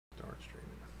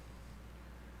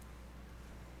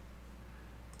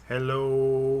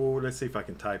Hello. Let's see if I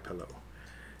can type hello.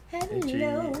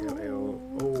 Hello.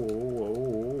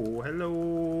 Oh,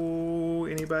 hello.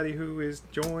 Anybody who is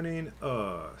joining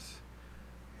us.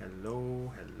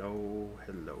 Hello, hello,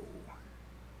 hello.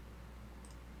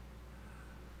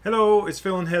 Hello, it's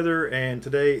Phil and Heather, and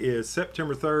today is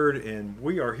September 3rd, and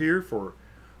we are here for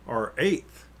our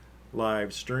 8th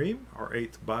live stream, our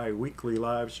 8th bi-weekly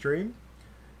live stream.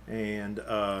 And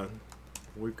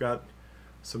we've got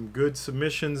some good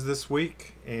submissions this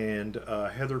week, and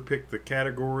Heather picked the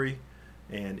category,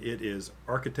 and it is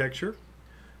architecture,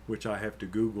 which I have to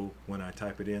Google when I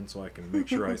type it in so I can make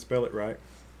sure I spell it right.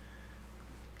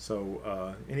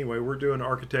 So anyway, we're doing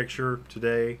architecture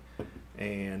today,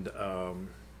 and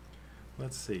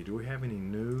let's see, do we have any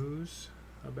news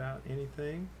about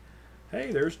anything?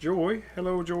 Hey, there's Joy.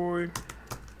 Hello, Joy.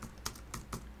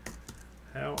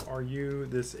 How are you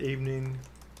this evening?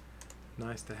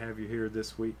 Nice to have you here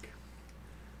this week.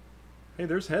 Hey,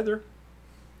 there's Heather.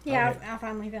 Yeah, I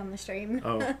finally found the stream.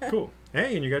 Oh, cool.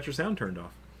 Hey, and you got your sound turned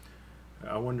off.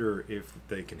 I wonder if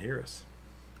they can hear us.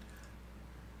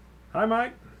 Hi,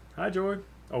 Mike. Hi, Joy.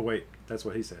 Oh, wait. That's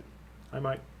what he said. Hi,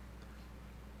 Mike.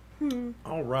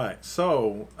 All right.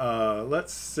 So,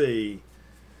 let's see.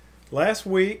 Last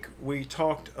week, we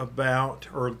talked about,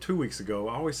 or 2 weeks ago,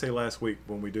 I always say last week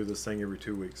when we do this thing every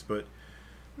 2 weeks, but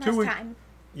Last time.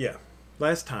 Yeah,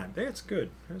 last time. That's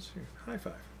good. That's high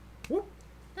five. Whoop.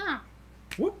 Ah,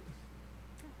 Whoop.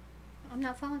 I'm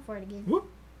not falling for it again. Whoop.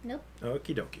 Nope.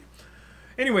 Okie dokie.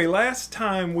 Anyway, last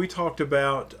time we talked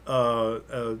about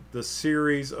the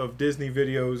series of Disney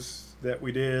videos that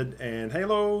we did, and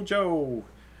hello, Joe.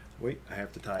 Wait, I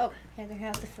have to type. Oh, Heather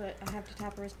has the foot. I have to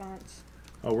type a response.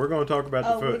 Oh, we're going to talk about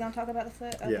the foot. Oh, we're going to talk about the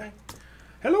foot? Okay. Yeah.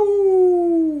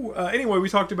 Hello! Anyway, we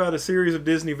talked about a series of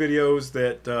Disney videos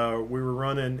that we were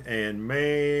running, and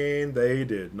man, they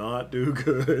did not do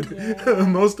good. Yeah.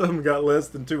 Most of them got less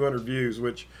than 200 views,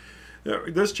 which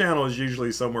this channel is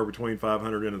usually somewhere between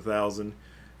 500 and 1,000,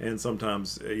 and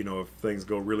sometimes, you know, if things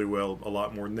go really well, a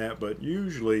lot more than that, but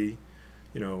usually,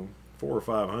 you know, 400 or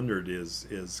 500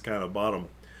 is kind of bottom.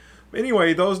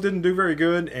 Anyway, those didn't do very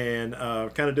good, and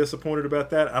kind of disappointed about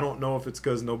that. I don't know if it's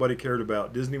because nobody cared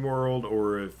about Disney World,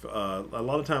 or if a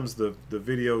lot of times the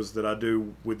videos that I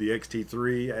do with the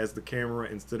X-T3 as the camera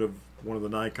instead of one of the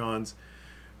Nikons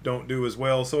don't do as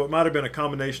well. So it might have been a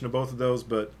combination of both of those,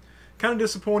 but kind of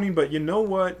disappointing. But you know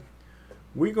what?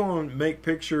 We're going to make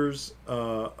pictures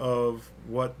of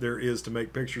what there is to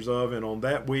make pictures of, and on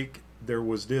that week there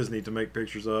was Disney to make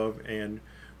pictures of, and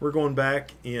we're going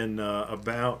back in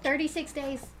about 36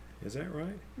 days. Is that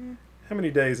right? How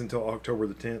many days until October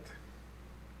the 10th?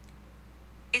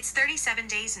 It's 37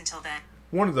 days until then.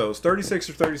 One of those,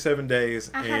 36 or 37 days.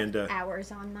 I and have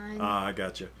hours on mine. I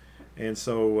got you. And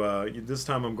so this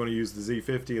time I'm going to use the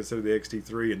Z50 instead of the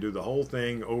XT3 and do the whole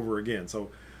thing over again. So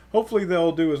hopefully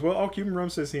they'll do as well. Oh, Cuban Rum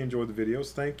says he enjoyed the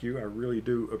videos. Thank you. I really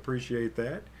do appreciate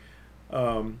that.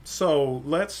 So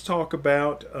let's talk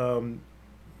about...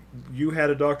 you had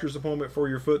a doctor's appointment for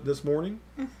your foot this morning?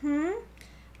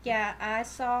 Yeah, I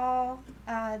saw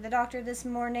the doctor this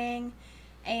morning,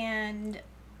 and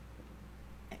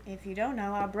if you don't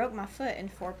know, I broke my foot in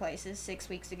 4 places 6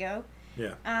 weeks ago.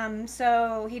 Yeah.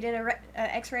 So he did a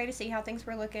x-ray to see how things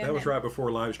were looking. That was right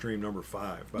before live stream number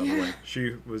 5, by the way.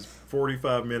 She was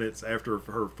 45 minutes after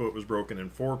her foot was broken in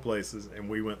 4 places, and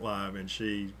we went live, and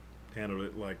she handled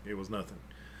it like it was nothing.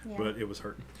 Yeah. But it was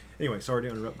hurting. Anyway, sorry to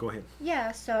interrupt. Go ahead.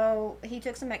 Yeah, so he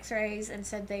took some x-rays and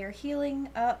said they are healing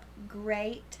up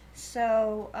great.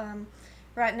 So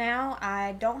right now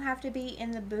I don't have to be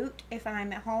in the boot if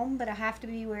I'm at home, but I have to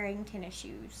be wearing tennis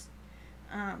shoes.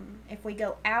 If we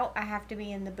go out, I have to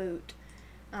be in the boot.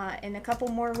 In a couple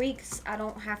more weeks, I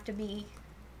don't have to be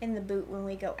in the boot when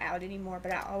we go out anymore,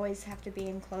 but I always have to be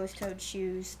in closed-toed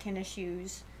shoes, tennis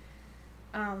shoes,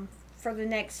 for the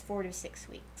next 4 to 6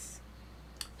 weeks.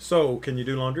 So, can you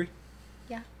do laundry?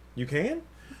 Yeah. You can?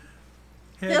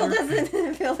 Phil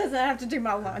doesn't have to do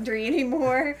my laundry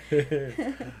anymore.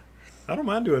 I don't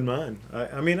mind doing mine.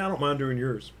 I mean, I don't mind doing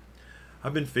yours.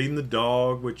 I've been feeding the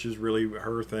dog, which is really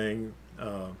her thing.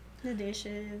 The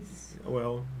dishes.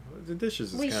 Well, the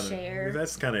dishes is We kind share. of,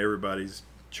 that's kind of everybody's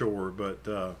chore, but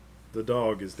the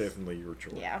dog is definitely your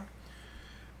chore. Yeah.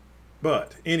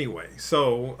 But anyway,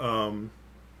 so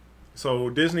so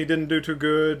Disney didn't do too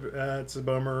good. It's a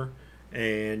bummer.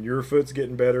 And your foot's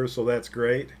getting better, so that's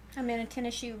great. I'm in a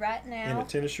tennis shoe right now. In a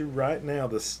tennis shoe right now.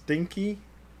 The stinky.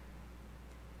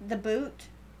 The boot.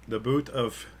 The boot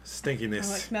of Oh, it stinkiness.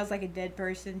 smells like a dead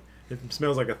person. It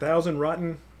smells like 1,000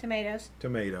 rotten Tomatoes.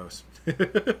 tomatoes.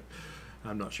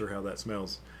 I'm not sure how that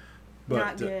smells. But,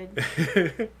 Not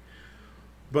good.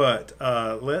 But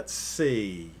let's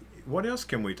see. What else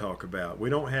can we talk about? We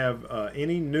don't have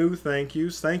any new thank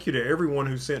yous. Thank you to everyone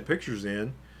who sent pictures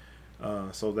in.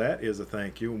 So that is a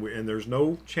thank you. And there's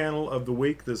no channel of the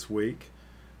week this week.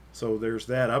 So there's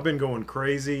that. I've been going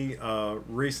crazy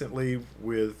recently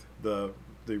with the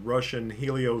Russian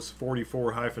Helios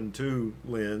 44-2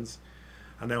 lens.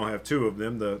 I now have two of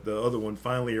them. The other one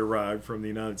finally arrived from the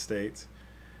United States.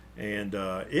 And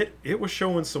it was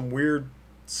showing some weird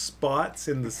spots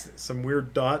in some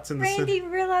weird dots in the Randy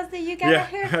realized that you got a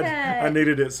haircut. I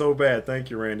needed it so bad. Thank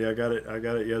you, Randy. I got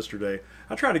it yesterday.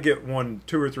 I try to get one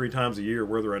 2 or 3 times a year,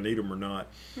 whether I need them or not.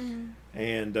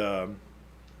 And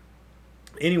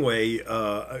anyway,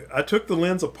 I took the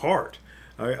lens apart.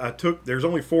 There's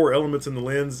only 4 elements in the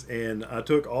lens, and I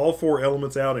took all 4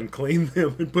 elements out and cleaned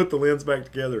them and put the lens back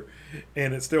together,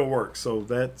 and it still works. So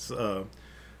that's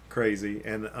crazy.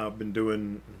 And I've been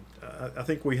doing. I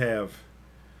think we have.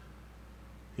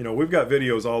 We've got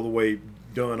videos all the way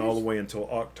done all the way until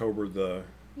October the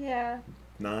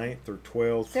 9th or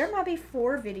 12th. There might be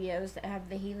 4 videos that have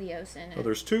the Helios in it. Well,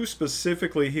 there's 2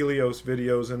 specifically Helios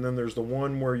videos, and then there's the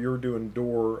one where you're doing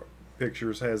door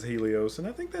pictures has Helios, and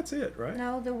I think that's it, right?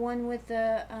 No, the one with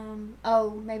the oh,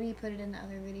 maybe you put it in the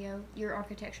other video, your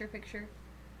architecture picture.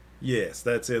 Yes,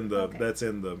 that's in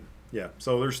the yeah.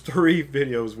 So there's 3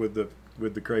 videos with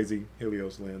the crazy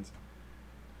Helios lens.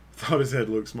 Thought his head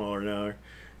looked smaller now.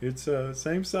 It's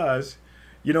same size,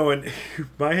 and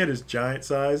my head is giant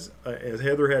size. As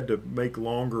Heather had to make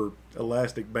longer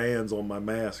elastic bands on my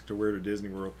mask to wear to Disney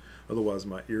World, otherwise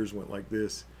my ears went like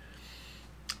this.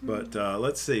 But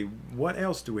let's see, what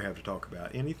else do we have to talk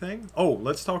about? Anything? Oh,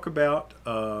 let's talk about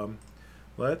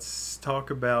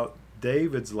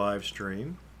David's live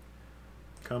stream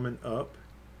coming up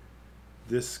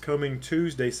this coming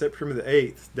Tuesday, September the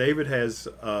 8th. David has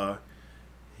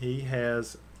he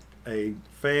has a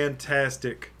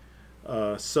fantastic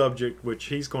subject, which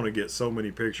he's going to get so many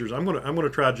pictures. I'm gonna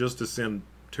try just to send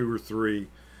 2 or 3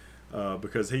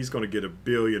 because he's going to get 1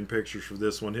 billion pictures for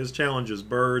this one. His challenge is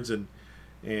birds, and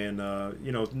I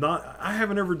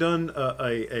haven't ever done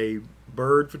a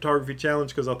bird photography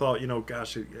challenge because I thought,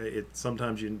 gosh,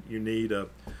 sometimes you need a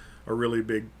really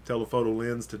big telephoto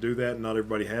lens to do that, and not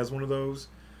everybody has one of those.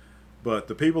 But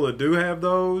the people that do have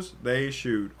those, they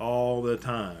shoot all the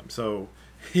time. So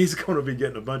he's going to be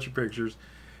getting a bunch of pictures,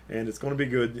 and it's going to be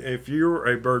good. If you're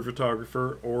a bird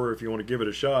photographer, or if you want to give it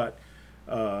a shot,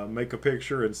 make a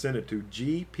picture and send it to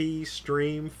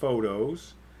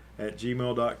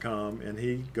gpstreamphotos@gmail.com, and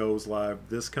he goes live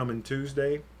this coming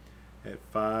Tuesday at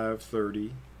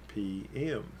 5:30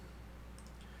 p.m.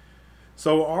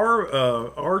 So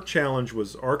our challenge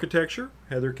was architecture.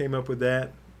 Heather came up with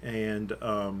that, and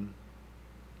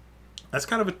that's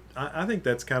kind of I think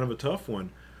that's kind of a tough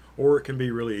one. Or it can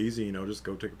be really easy, just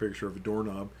go take a picture of a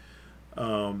doorknob.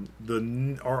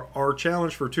 Our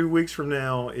challenge for 2 weeks from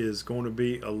now is going to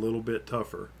be a little bit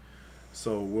tougher.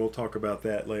 So we'll talk about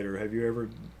that later. Have you ever,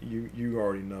 you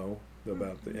already know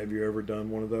about have you ever done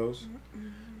one of those?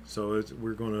 So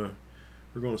we're going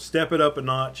to step it up a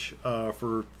notch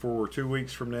for 2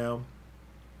 weeks from now.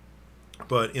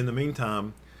 But in the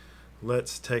meantime,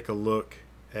 let's take a look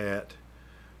at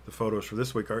the photos for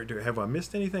this week. Have I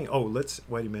missed anything? Oh,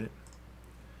 wait a minute.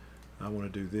 I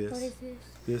want to do this. What is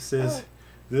this?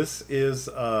 This is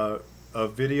a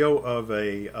video of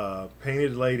a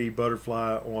painted lady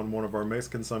butterfly on one of our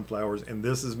Mexican sunflowers, and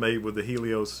this is made with the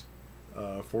Helios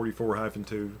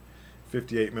 44-2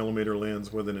 58mm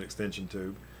lens with an extension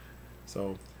tube.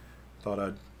 So thought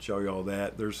I'd show you all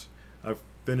that. I've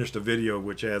finished a video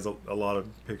which has a lot of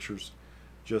pictures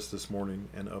just this morning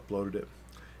and uploaded it.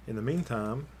 In the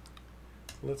meantime,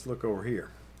 let's look over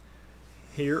here.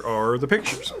 Here are the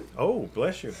pictures. Oh,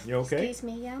 bless you. You okay? Excuse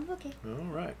me. Yeah, I'm okay.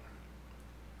 All right.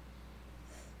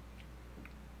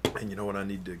 And you know what I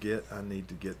need to get? I need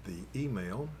to get the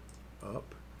email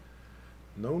up.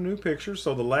 No new pictures.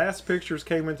 So the last pictures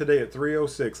came in today at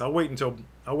 3:06. I'll wait until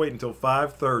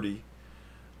 5:30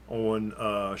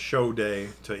 on show day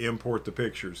to import the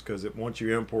pictures, because once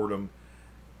you import them,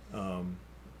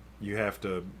 you have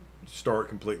to start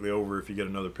completely over if you get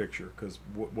another picture, because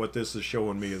what this is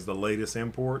showing me is the latest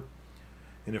import,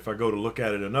 and if I go to look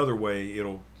at it another way,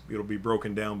 it'll be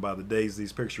broken down by the days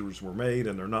these pictures were made,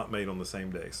 and they're not made on the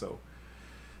same day. So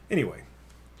anyway,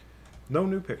 no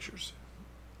new pictures.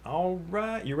 All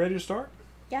right, you ready to start?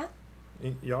 Yeah.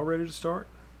 Y'all ready to start?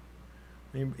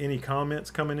 Any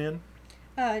comments coming in?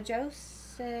 Joe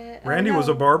said Randy was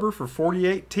a barber for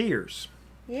 48 years.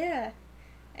 Yeah.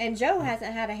 And Joe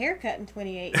hasn't had a haircut in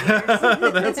 28 years.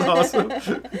 That's awesome.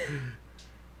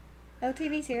 Oh,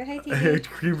 TV's here. Hey, TV.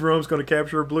 Jerome's going to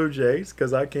capture a blue jay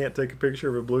because I can't take a picture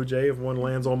of a blue jay if one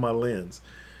lands on my lens.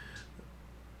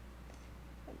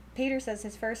 Peter says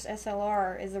his first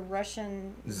SLR is a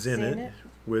Russian Zenit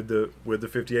with the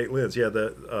 58 lens. Yeah,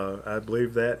 that I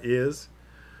believe that is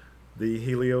the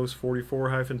Helios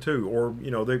 44-2, or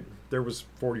there was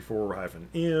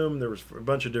 44-M. There was a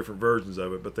bunch of different versions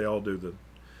of it, but they all do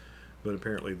but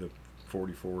apparently the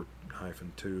 44-2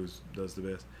 does the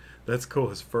best. That's cool.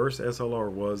 His first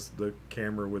SLR was the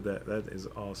camera with that. That is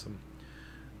awesome.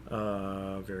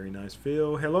 Very nice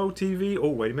feel. Hello, TV. Oh,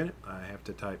 wait a minute. I have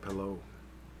to type hello.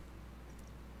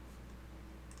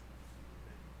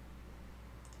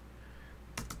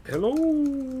 Hello.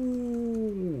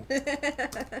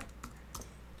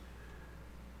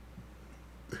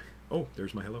 Oh,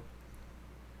 there's my hello.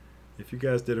 If you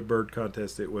guys did a bird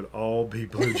contest, it would all be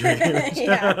blue jay image.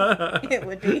 Yeah, it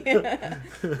would be.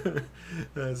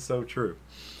 That's so true.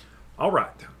 All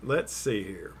right, let's see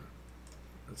here.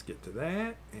 Let's get to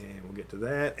that, and we'll get to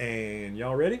that. And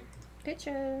y'all ready?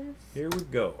 Pictures. Here we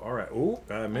go. All right. Oh,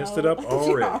 I messed it up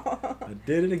already. Yeah. I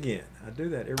did it again. I do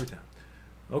that every time.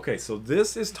 Okay, so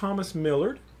this is Thomas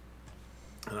Millard,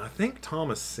 and I think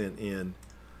Thomas sent in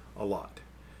a lot,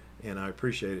 and I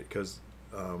appreciate it because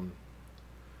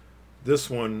this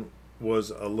one was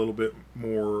a little bit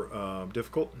more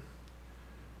difficult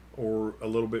or a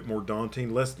little bit more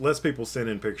daunting. Less people sent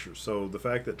in pictures, so the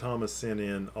fact that Thomas sent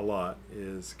in a lot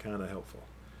is kind of helpful,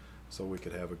 so we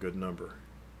could have a good number.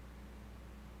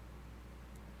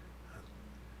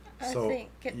 I think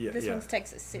this one's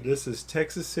Texas City. This is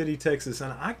Texas City, Texas,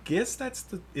 and I guess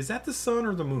is that the sun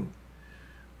or the moon?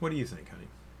 What do you think,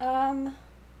 honey?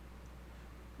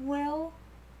 Well,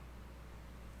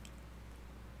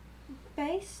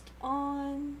 based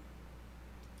on...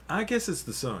 I guess it's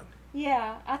the sun.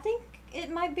 Yeah, I think it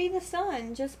might be the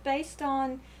sun, just based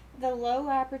on the low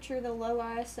aperture, the low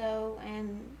ISO,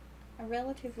 and a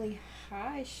relatively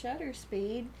high shutter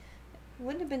speed.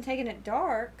 Wouldn't have been taken at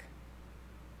dark.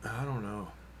 I don't know.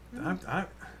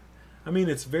 I mean,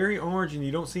 it's very orange, and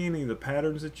you don't see any of the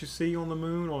patterns that you see on the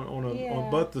moon.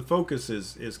 But the focus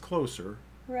is closer.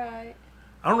 Right.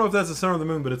 I don't know if that's the sun or the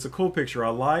moon, but it's a cool picture. I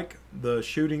like the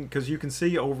shooting because you can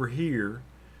see over here.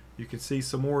 You can see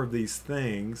some more of these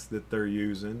things that they're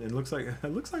using. It looks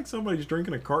like somebody's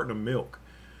drinking a carton of milk.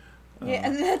 Yeah,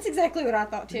 and that's exactly what I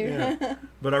thought too. Yeah.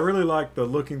 But I really like the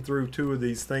looking through two of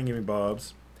these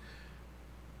thingamybobs.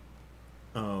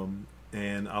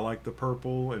 And I like the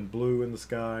purple and blue in the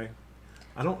sky.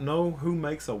 I don't know who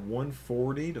makes a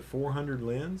 140 to 400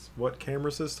 lens, what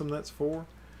camera system that's for.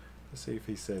 Let's see if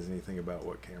he says anything about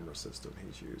what camera system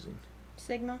he's using.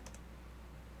 Sigma.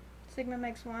 Sigma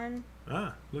makes one.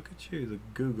 Ah, look at you, the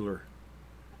Googler.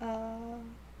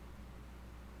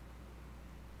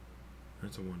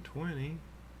 That's a 120.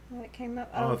 What came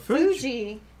up?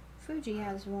 Fuji. Fuji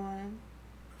has one.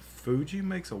 Fuji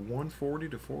makes a 140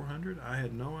 to 400? I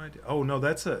had no idea. Oh, no,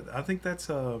 I think that's,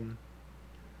 how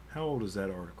old is that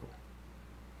article?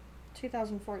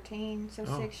 2014, so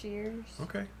 6 years.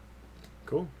 Okay.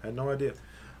 Cool. Had no idea.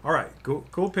 All right.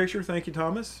 Cool picture. Thank you,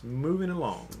 Thomas. Moving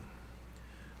along.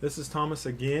 This is Thomas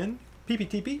again.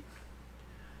 PPTP.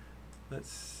 Let's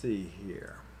see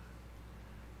here.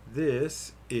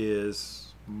 This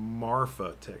is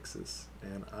Marfa, Texas,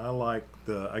 and I like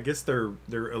I guess they're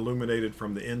illuminated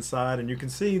from the inside, and you can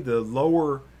see the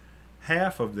lower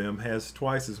half of them has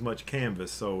twice as much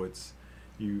canvas, so it's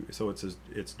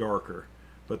darker,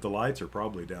 but the lights are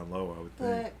probably down low, I would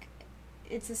think. Look,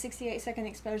 it's a 68-second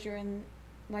exposure, and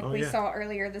we saw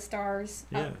earlier, the stars.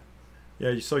 Yeah.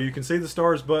 So you can see the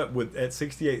stars, but at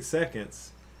 68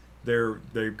 seconds,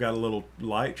 they've got a little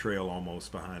light trail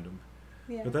almost behind them.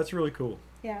 Yeah. But that's really cool.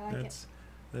 Yeah, I like it.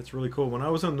 That's really cool. When I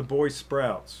was on the Boy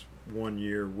Sprouts one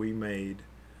year, we made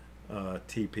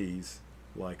teepees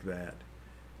like that,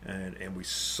 and we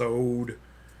sewed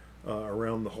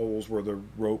around the holes where the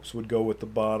ropes would go at the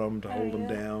bottom to hold them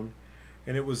down.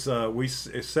 And it was we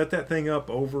set that thing up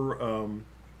over.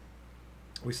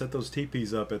 We set those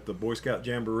teepees up at the Boy Scout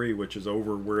Jamboree, which is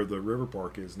over where the river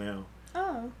park is now.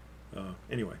 Oh.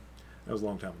 Anyway, that was a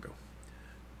long time ago.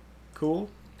 Cool.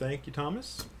 Thank you,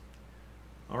 Thomas.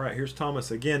 All right, here's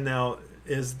Thomas again. Now,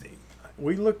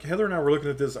 Heather and I were looking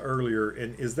at this earlier,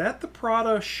 and is that the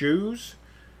Prada shoes?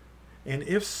 And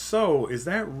if so, is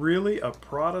that really a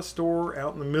Prada store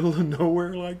out in the middle of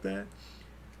nowhere like that?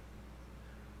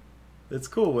 It's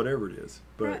cool, whatever it is.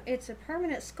 But it's a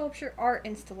permanent sculpture art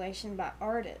installation by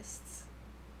artists.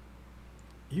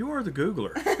 You are the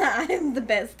Googler. I'm the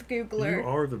best Googler. You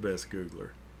are the best Googler.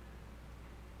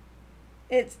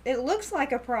 It looks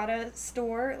like a Prada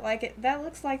store. That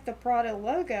looks like the Prada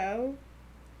logo.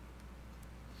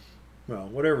 Well,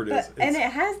 whatever it is. And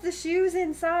it has the shoes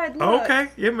inside. Look. Okay,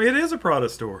 it is a Prada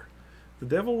store. The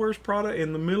devil wears Prada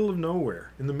in the middle of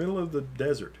nowhere, in the middle of the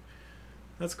desert.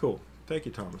 That's cool. Thank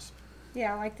you, Thomas.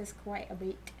 Yeah, I like this quite a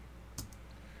bit.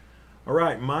 All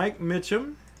right, Mike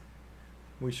Mitchum.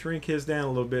 We shrink his down a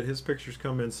little bit. His pictures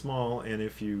come in small, and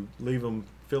if you leave them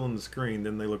filling the screen,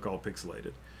 then they look all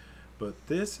pixelated. But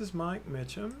this is Mike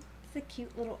Mitchum. It's a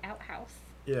cute little outhouse.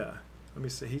 Yeah. Let me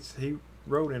see. He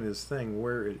wrote in his thing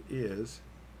where it is.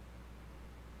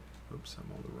 Oops,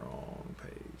 I'm on the wrong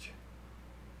page.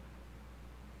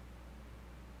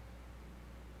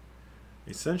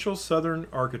 Essential Southern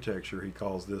Architecture, he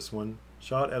calls this one.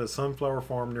 Shot at a sunflower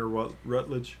farm near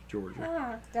Rutledge, Georgia.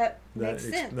 Ah, that makes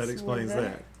sense. That explains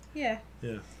that. Yeah.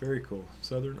 Yeah, very cool.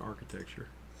 Southern Architecture.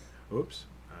 Oops,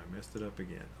 I messed it up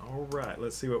again. All right,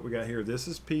 let's see what we got here. This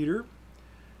is Peter.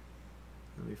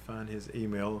 Let me find his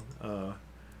email.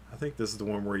 I think this is the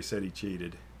one where he said he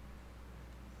cheated.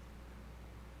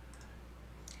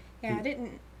 Yeah,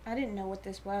 I didn't know what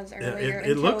this was earlier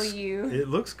It until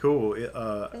looks cool.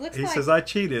 looks He like, says, I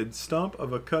cheated. Stump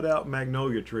of a cutout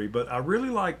magnolia tree. But I really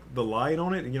like the light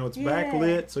on it. You know, it's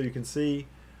backlit, so you can see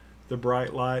the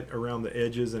bright light around the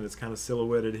edges, and it's kind of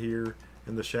silhouetted here,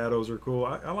 and the shadows are cool.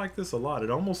 I like this a lot.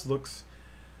 It almost looks...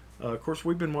 of course,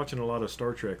 we've been watching a lot of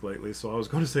Star Trek lately, so I was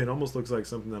going to say it almost looks like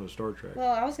something out of Star Trek.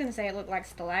 Well, I was going to say it looked like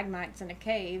stalagmites in a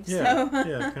cave. Yeah, So.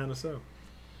 yeah, kind of so.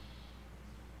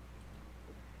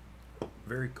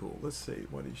 Very cool. Let's see.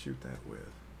 What did he shoot that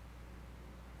with?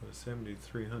 A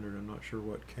 7300. I'm not sure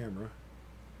what camera.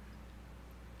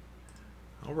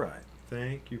 All right.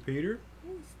 Thank you, Peter.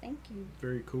 Yes, thank you.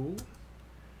 Very cool.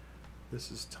 This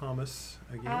is Thomas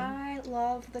again. I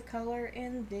love the color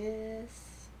in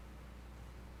this.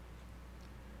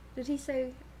 Did he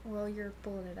say... Well, you're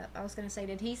pulling it up. I was going to say,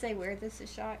 did he say where this is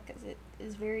shot? Because it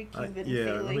is very Cuban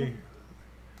feeling.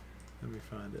 Let me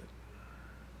find it.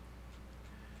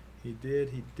 He did.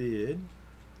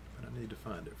 But I need to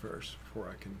find it first before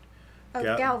I can...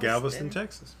 Galveston,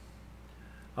 Texas.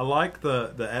 I like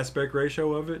the aspect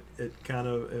ratio of it. It kind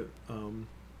of...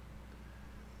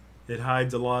 It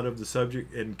hides a lot of the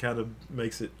subject and kind of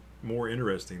makes it more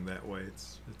interesting that way.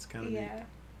 It's kind of neat.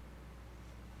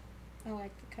 I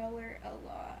like the color a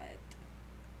lot.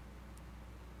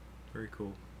 Very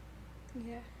cool.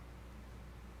 Yeah.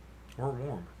 Or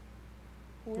warm.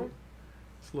 Or?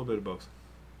 It's a little bit of both.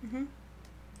 Mm-hmm.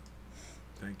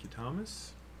 Thank you,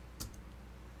 Thomas.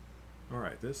 All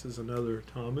right, this is another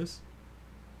Thomas.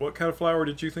 What kind of flower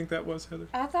did you think that was, Heather?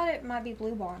 I thought it might be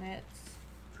bluebonnets.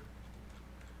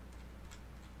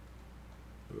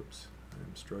 Oops,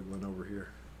 I'm struggling over here.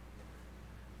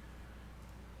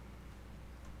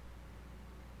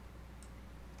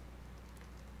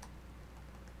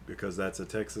 Because that's a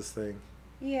Texas thing.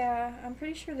 Yeah, I'm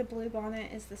pretty sure the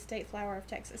bluebonnet is the state flower of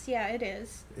Texas. Yeah, it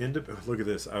is. Look at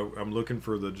this. I'm looking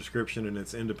for the description, and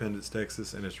it's Independence,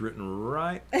 Texas, and it's written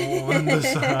right on the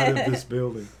side of this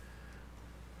building.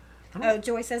 Oh,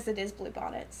 Joy says it is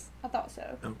bluebonnets. I thought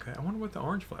so. Okay, I wonder what the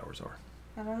orange flowers are.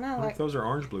 I don't know. I think those are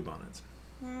orange bluebonnets.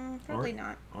 Probably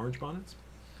not. Orange bonnets?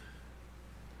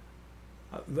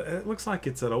 It looks like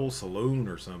it's an old saloon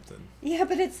or something. Yeah,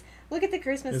 but look at the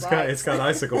Christmas lights. It's got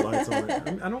icicle lights on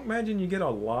it. I don't imagine you get a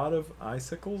lot of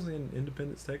icicles in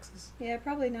Independence, Texas. Yeah,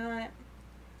 probably not.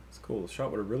 It's cool. It's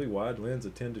shot with a really wide lens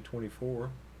of 10 to 24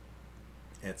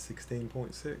 at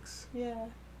 16.6. Yeah.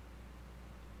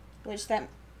 Which that...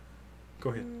 Go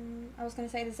ahead. I was going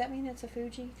to say, does that mean it's a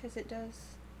Fuji? Because it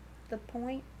does the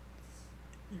point?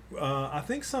 I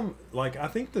think I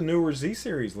think the newer Z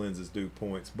series lenses do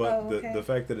points, but the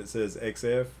fact that it says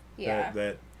XF,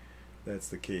 that's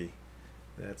the key.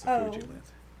 That's a Fuji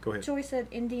lens. Go ahead. Joy said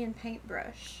Indian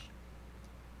paintbrush.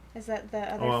 Is that the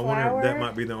other flower? I wonder that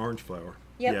might be the orange flower.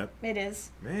 Yep, it is.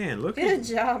 Man, look Good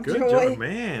job, Joy. Good job,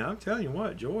 man. I'm telling you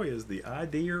what, Joy is the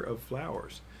idea of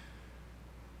flowers.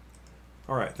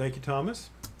 All right, thank you, Thomas.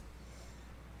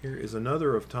 Here is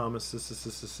another of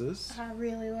Thomas's. I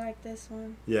really like this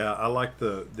one. Yeah, I like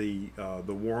the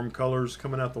warm colors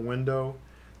coming out the window.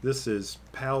 This is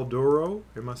Palduro.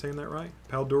 Am I saying that right?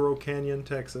 Palduro Canyon,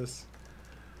 Texas.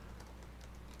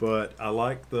 But I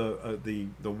like the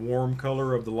warm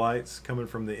color of the lights coming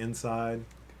from the inside.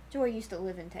 Joy used to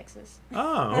live in Texas.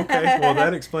 Oh, okay. Well,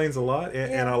 that explains a lot.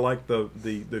 And I like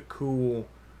the cool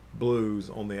blues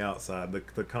on the outside.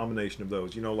 The combination of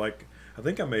those. You know, like. I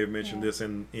think I may have mentioned this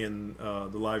in the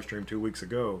live stream 2 weeks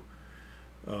ago.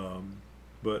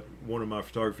 But one of my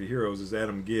photography heroes is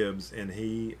Adam Gibbs, and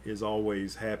he is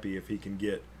always happy if he can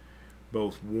get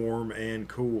both warm and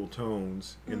cool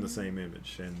tones in the same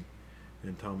image.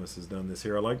 And Thomas has done this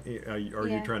here. I like. Are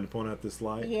you trying to point out this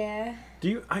light? Yeah. Do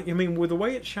you? I mean, with the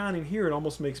way it's shining here, it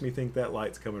almost makes me think that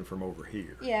light's coming from over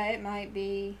here. Yeah, it might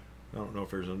be. I don't know if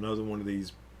there's another one of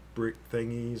these brick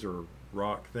thingies or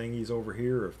rock thingies over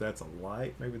here, or if that's a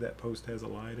light. Maybe that post has a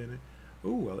light in it.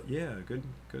 Ooh, well, yeah, good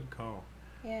call.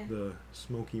 Yeah. The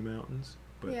Smoky Mountains.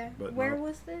 But, yeah. But Where no,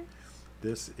 was this?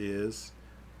 This is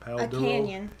A Paldillo.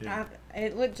 canyon. Yeah.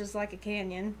 It looked just like a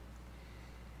canyon.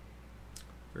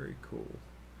 Very cool.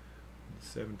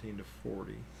 17 to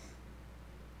 40.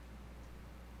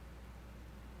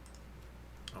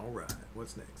 All right,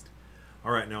 what's next?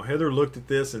 All right, now Heather looked at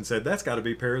this and said, that's got to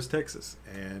be Paris, Texas.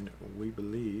 And we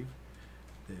believe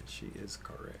that she is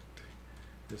correct.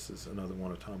 This is another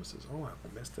one of Thomas's. Oh,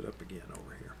 I messed it up again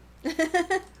over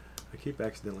here. I keep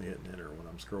accidentally hitting enter when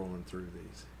I'm scrolling through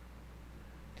these.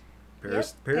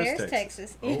 Paris,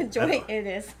 Texas. Oh, Enjoy it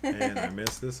is. and I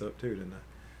messed this up too, didn't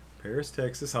I? Paris,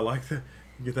 Texas. I like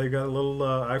they got a little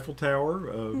Eiffel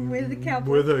Tower with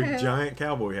a giant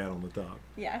cowboy hat on the top.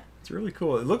 Yeah. It's really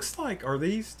cool. It looks like, are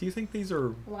these, do you think these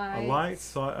are lights?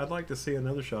 So I'd like to see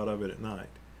another shot of it at night.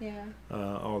 Yeah.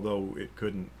 Although it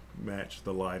couldn't match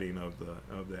the lighting of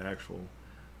the actual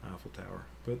Eiffel Tower.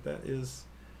 But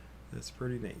that's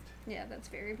pretty neat. Yeah, that's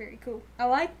very, very cool. I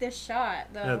like this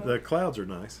shot, though. The clouds are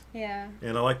nice. Yeah.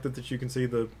 And I like that you can see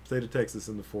the state of Texas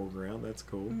in the foreground. That's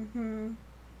cool. Mm-hmm.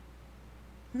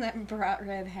 That bright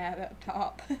red hat up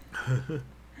top.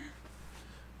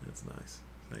 That's nice.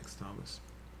 Thanks, Thomas.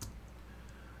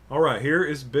 All right, here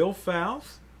is Bill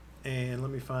Fouth. And let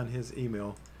me find his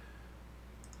email.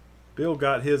 Bill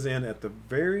got his in at the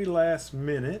very last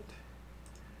minute.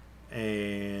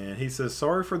 And he says,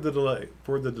 sorry for the delay.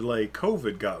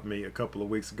 COVID got me a couple of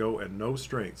weeks ago and no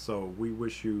strength. So we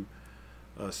wish you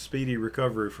a speedy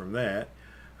recovery from that.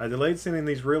 I delayed sending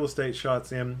these real estate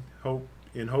shots in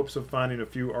hopes of finding a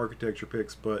few architecture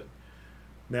pics, but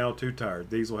now too tired.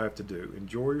 These will have to do.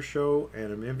 Enjoy your show,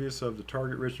 and I'm envious of the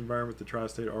target-rich environment the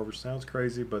tri-state offers. Sounds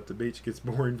crazy, but the beach gets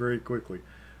boring very quickly.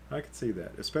 I can see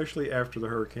that, especially after the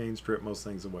hurricane stripped most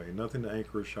things away. Nothing to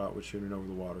anchor a shot with shooting over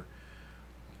the water.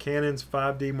 Canon's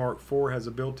 5D Mark IV has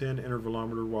a built-in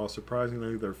intervalometer, while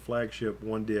surprisingly their flagship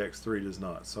 1DX3 does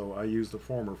not. So I use the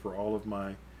former for all of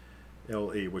my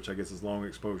LE, which I guess is long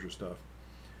exposure stuff.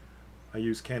 I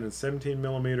use Canon's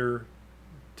 17mm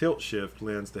tilt shift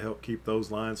lens to help keep those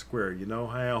lines square. You know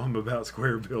how I'm about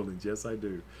square buildings. Yes, I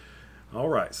do. All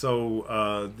right,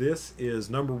 so this is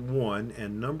number 1,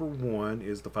 and number 1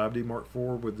 is the 5D Mark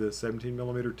IV with the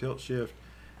 17mm tilt shift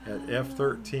at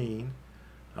f13.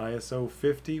 ISO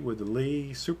 50 with the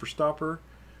Lee Super Stopper,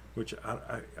 which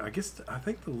I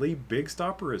think the Lee Big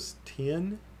Stopper is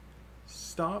 10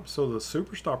 stops, so the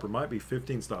Super Stopper might be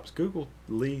 15 stops. Google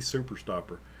Lee Super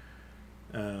Stopper.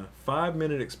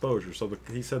 5-minute exposure. So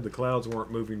he said the clouds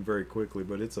weren't moving very quickly,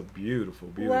 but it's a beautiful,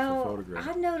 beautiful photograph.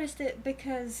 I noticed it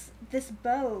because this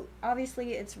boat,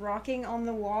 obviously it's rocking on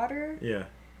the water. Yeah.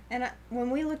 And when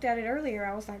we looked at it earlier,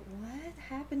 I was like, what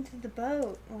happened to the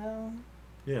boat? Well...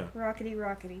 Yeah.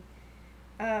 Rockety.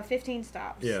 15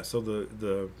 stops. Yeah, so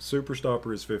the Super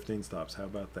Stopper is 15 stops. How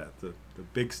about that? The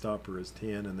Big Stopper is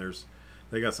 10, and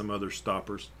they got some other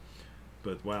stoppers.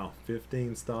 But wow,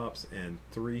 15 stops and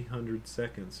 300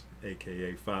 seconds,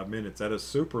 aka 5 minutes at a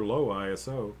super low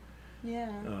ISO.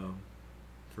 Yeah.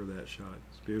 For that shot,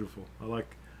 it's beautiful. I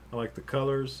like the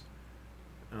colors.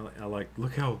 I like,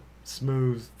 look how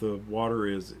smooth the water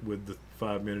is with the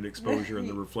 5-minute exposure and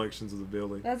the reflections of the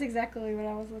building. That's exactly what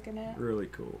I was looking at. Really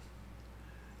cool.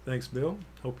 Thanks, Bill.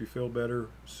 Hope you feel better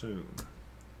soon.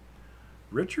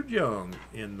 Richard Young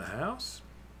in the house.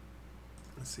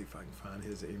 Let's see if I can find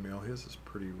his email. His is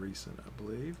pretty recent, I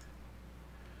believe.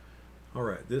 All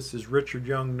right, this is Richard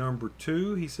Young number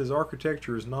 2. He says,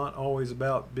 architecture is not always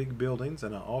about big buildings,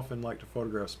 and I often like to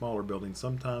photograph smaller buildings,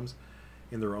 sometimes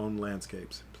in their own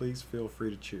landscapes. Please feel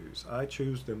free to choose. I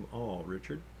choose them all,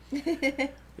 Richard.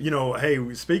 You know,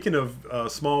 hey, speaking of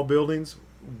small buildings,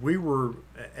 we were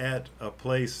at a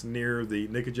place near the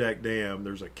Nickajack Dam.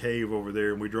 There's a cave over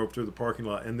there, and we drove through the parking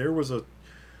lot, and there was a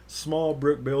small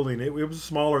brick building. It was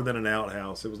smaller than an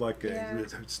outhouse. It was like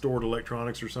it stored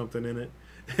electronics or something in it,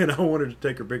 and I wanted to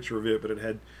take a picture of it, but it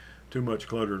had too much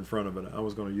clutter in front of it. I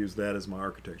was going to use that as my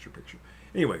architecture picture.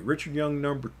 Anyway, Richard Young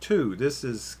number 2. This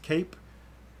is Capel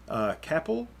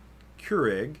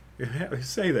Cureg.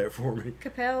 Say that for me.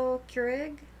 Capel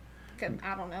Cureg?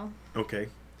 I don't know. Okay.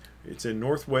 It's in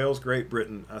North Wales, Great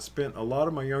Britain. I spent a lot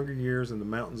of my younger years in the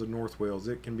mountains of North Wales.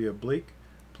 It can be a bleak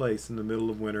place in the middle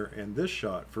of winter, and this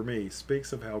shot, for me,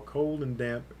 speaks of how cold and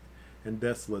damp and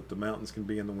desolate the mountains can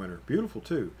be in the winter. Beautiful,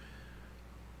 too.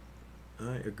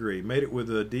 I agree. Made it with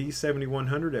a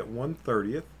D7100 at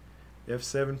 1/30th,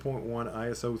 f7.1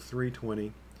 ISO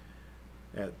 320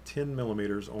 at 10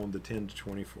 millimeters on the 10 to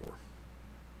 24.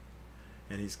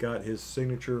 And he's got his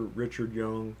signature Richard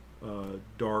Young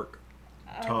dark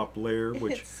top layer,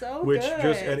 which it's so which good.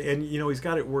 just and you know he's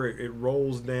got it where it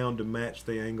rolls down to match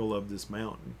the angle of this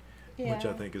mountain, which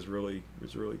I think is really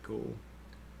cool.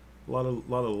 A lot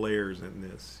of layers in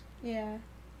this. Yeah.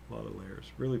 A lot of layers.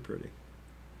 Really pretty.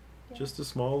 Yeah. Just a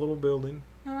small little building.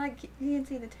 I like, you can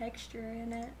see the texture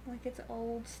in it, like it's an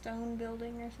old stone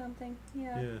building or something.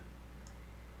 Yeah. Yeah.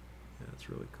 That's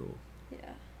really cool.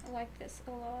 Yeah, I like this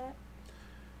a lot.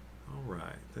 All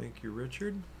right, thank you,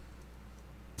 Richard.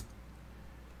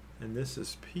 And this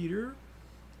is Peter.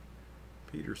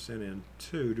 Peter sent in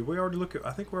 2. Did we already look at?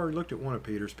 I think we already looked at one of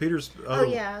Peter's. Peter's. Oh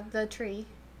yeah, the tree.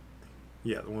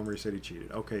 Yeah, the one where he said he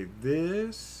cheated. Okay,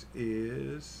 this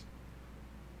is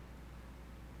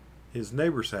his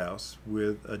neighbor's house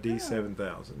with a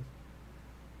D7000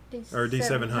 or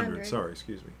D700. Sorry,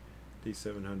 excuse me,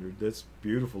 D700. That's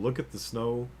beautiful. Look at the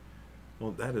snow.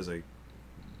 Well, that is a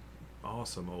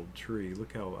awesome old tree.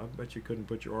 Look how I bet you couldn't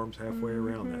put your arms halfway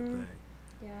around that thing.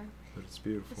 Yeah. But it's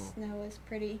beautiful. The snow is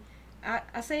pretty.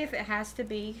 I say if it has to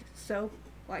be so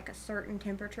like a certain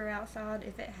temperature outside,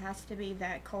 if it has to be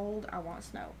that cold, I want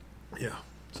snow. Yeah.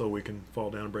 So we can fall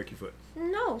down and break your foot.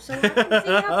 No, so I can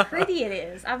see how pretty it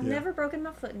is. I've never broken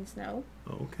my foot in snow.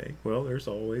 Okay. Well, there's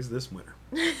always this winter.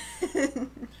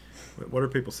 What are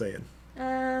people saying?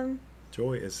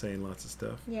 Joy is saying lots of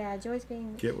stuff. Yeah, Joy's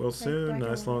being... Get well soon. black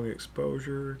Nice and white. long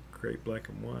exposure. Great black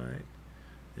and white.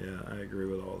 Yeah, I agree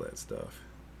with all that stuff.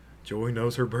 Joy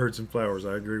knows her birds and flowers.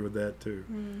 I agree with that too.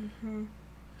 Mm-hmm.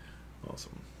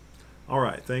 Awesome. All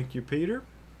right. Thank you, Peter.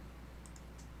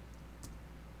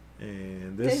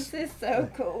 And This is so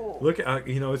cool. Look,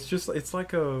 it's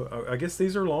like I guess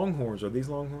these are longhorns. Are these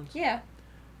longhorns? Yeah.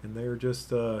 And they're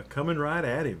just coming right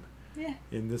at him. Yeah.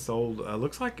 In this old,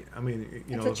 looks like, I mean,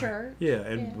 It's a church. Yeah,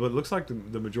 and but it looks like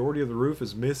the majority of the roof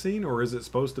is missing, or is it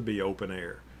supposed to be open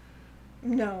air?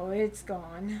 No, it's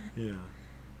gone. Yeah.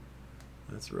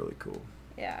 That's really cool.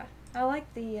 Yeah. I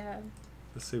like the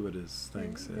Let's see what his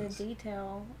thing says. the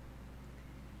detail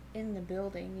in the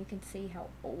building. You can see how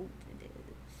old it is.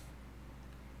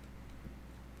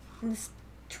 And this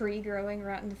tree growing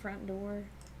right in the front door.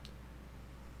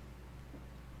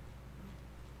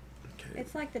 Okay.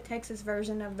 It's like the Texas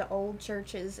version of the old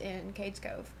churches in Cades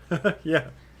Cove. Yeah.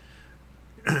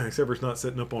 Except for it's not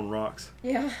sitting up on rocks.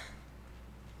 Yeah.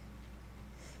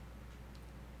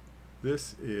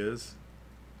 This is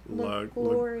La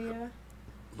Gloria.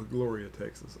 La Gloria,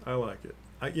 Texas. I like it.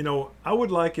 I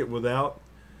would like it without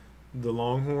the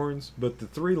longhorns, but the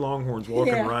 3 longhorns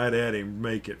walking right at him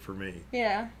make it for me.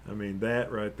 Yeah. I mean,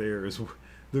 that right there is...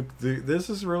 this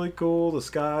is really cool. The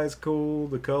sky's cool.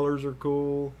 The colors are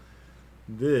cool.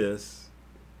 This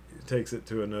takes it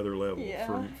to another level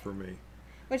for me.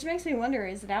 Which makes me wonder,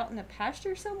 is it out in the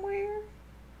pasture somewhere?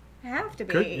 It have to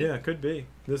be. Could be.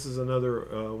 This is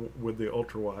another with the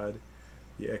ultra wide,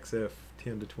 the XF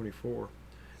 10 to 24.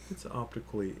 It's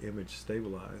optically image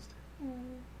stabilized.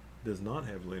 Does not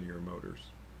have linear motors,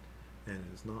 and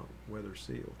is not weather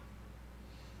sealed.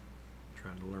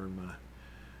 Trying to learn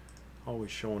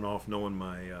always showing off knowing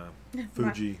my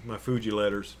Fuji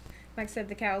letters. Like I said,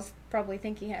 the cows probably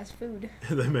think he has food.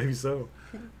 They maybe so.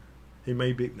 He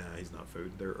may be. Nah, he's not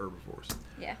food. They're herbivores.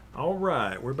 Yeah. All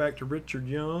right, we're back to Richard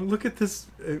Young. Look at this.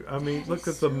 I mean, look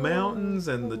at the mountains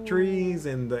and the trees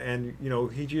and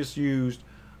he just used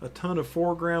a ton of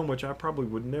foreground, which I probably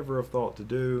would never have thought to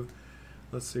do.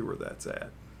 Let's see where that's at.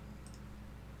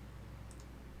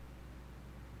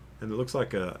 And it looks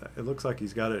like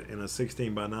he's got it in a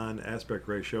 16:9 aspect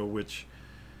ratio, which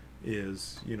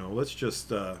is, let's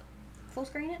just Full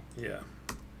screen it? yeah.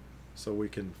 So we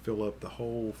can fill up the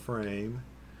whole frame.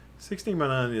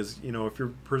 16:9 is, if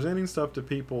you're presenting stuff to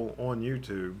people on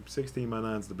YouTube,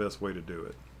 16:9 is the best way to do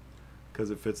it because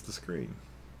it fits the screen.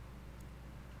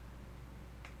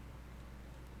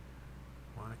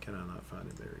 Why can I not find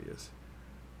him? There he is.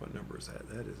 What number is that?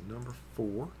 That is number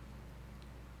 4.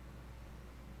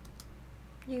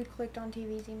 You clicked on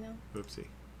TV's email. Oopsie.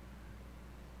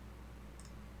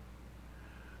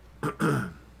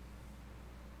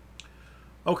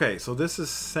 Okay, so this is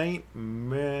St.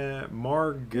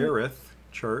 Margaret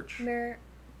Church.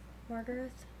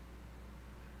 Margaret?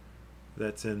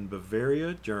 That's in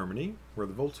Bavaria, Germany, where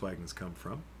the Volkswagens come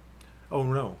from. Oh,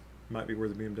 no. Might be where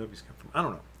the BMWs come from. I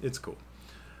don't know. It's cool.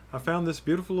 I found this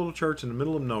beautiful little church in the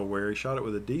middle of nowhere. He shot it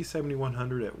with a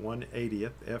D7100 at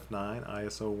 1/80th f9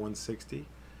 ISO 160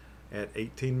 at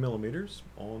 18 millimeters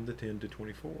on the 10 to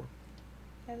 24.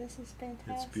 Yeah, this is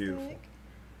fantastic. It's beautiful.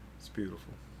 It's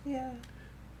beautiful. Yeah.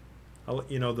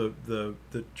 You know, the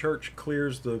church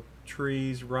clears the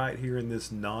trees right here in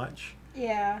this notch,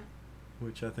 Yeah.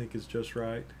 which I think is just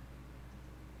right.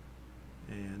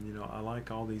 And you know, I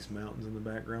like all these mountains in the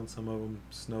background. Some of them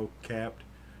snow-capped.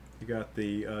 You got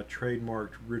the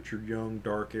trademarked Richard Young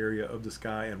dark area of the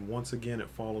sky, and once again, it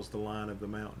follows the line of the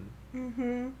mountain.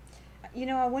 Mm-hmm. You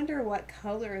know, I wonder what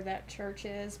color that church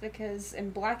is, because in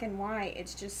black and white,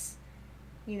 it's just,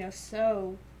 you know,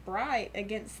 so bright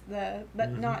against the,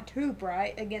 but not too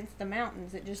bright against the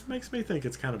mountains. It just Makes me think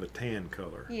it's kind of a tan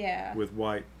color. Yeah. With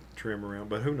white trim around,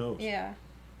 but who knows? Yeah.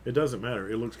 It doesn't matter.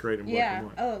 It looks great in black and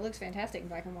white. Oh, it looks fantastic in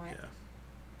black and white.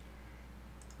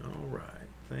 Yeah. All right.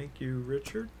 Thank you,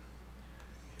 Richard.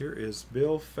 Here is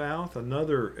Bill Fouth,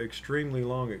 another extremely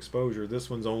long exposure. This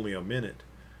one's only a minute.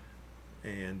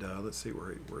 And let's see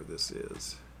where this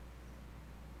is.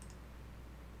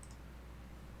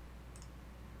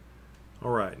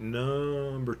 All right,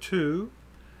 number 2.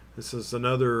 This is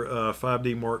another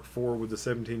 5D Mark IV with the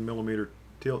 17mm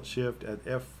tilt shift at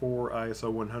f4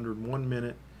 ISO 100, 1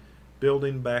 minute.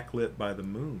 Building backlit by the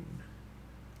moon.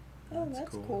 Oh,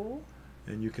 that's cool.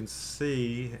 And you can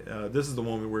see, this is the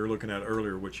one we were looking at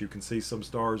earlier, which you can see some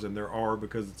stars, and there are,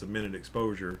 because it's a minute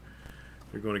exposure,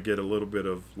 you're going to get a little bit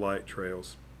of light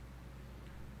trails.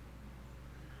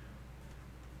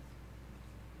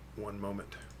 One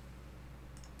moment.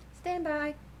 Stand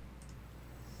by.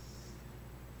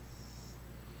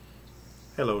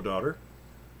 Hello, daughter.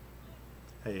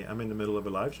 Hey, I'm in the middle of a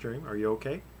live stream. Are you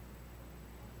okay?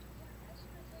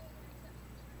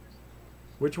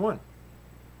 Which one?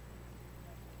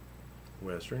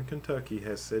 Western Kentucky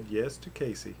has said yes to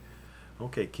Casey.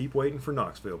 Okay, keep waiting for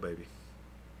Knoxville, baby.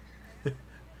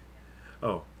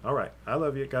 Oh, all right. I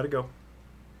love you. Gotta go.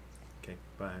 Okay,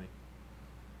 bye, honey.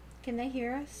 Can they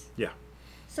hear us? Yeah.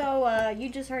 So, you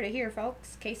just heard it here,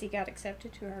 folks. Casey got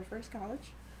accepted to her first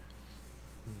college.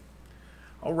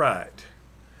 All right.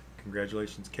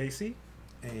 Congratulations, Casey.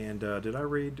 And did I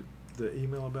read the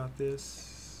email about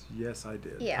this? Yes, I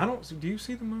did. Yeah. Do you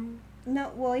see the moon?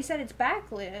 No, well, he said it's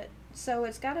backlit, so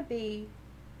it's got to be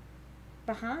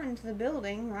behind the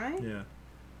building, right? Yeah.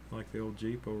 Like the old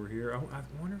Jeep over here. Oh, I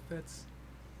wonder if that's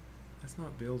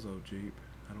not Bill's old Jeep.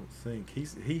 I don't think.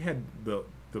 He had the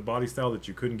body style that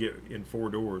you couldn't get in 4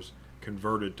 doors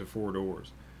converted to 4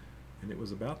 doors. And it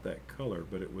was about that color,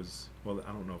 but it was, well,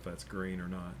 I don't know if that's green or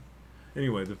not.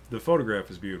 Anyway, the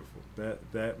photograph is beautiful.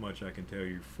 That much I can tell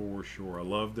you for sure. I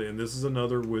love and this is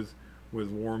another with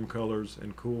warm colors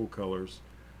and cool colors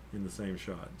in the same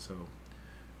shot. So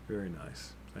very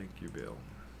nice. Thank you, Bill.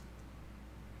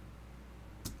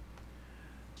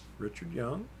 Richard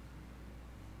Young.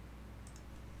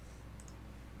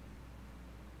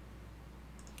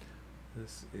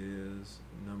 This is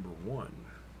number 1.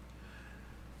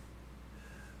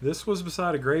 This was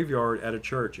beside a graveyard at a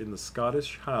church in the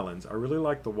Scottish Highlands. I really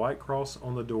like the white cross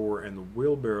on the door, and the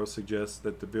wheelbarrow suggests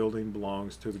that the building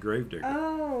belongs to the gravedigger.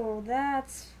 Oh,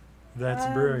 that's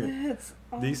brilliant. That's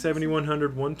awesome.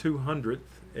 D7100 1/200th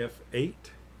f8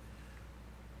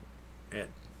 at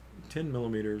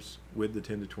 10mm with the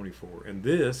 10-24. And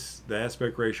this, the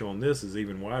aspect ratio on this is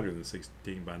even wider than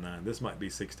 16:9. This might be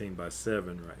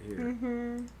 16:7 right here.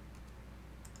 Mm-hmm.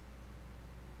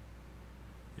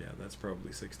 Yeah, that's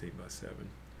probably 16:7,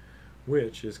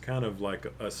 which is kind of like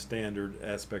a standard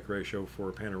aspect ratio for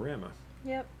a panorama.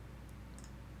 Yep.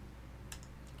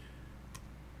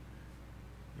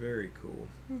 Very cool.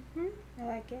 Mm-hmm. I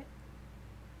like it.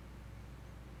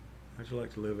 How'd you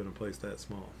like to live in a place that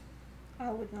small? I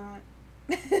would not.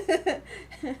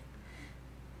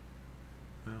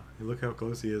 Well, look how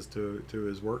close he is to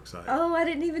his work site. Oh, I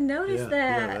didn't even notice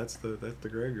that. Yeah, that's the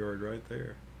graveyard right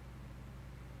there.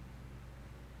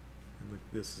 And look,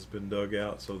 this has been dug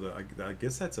out, so that I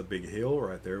guess that's a big hill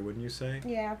right there, wouldn't you say?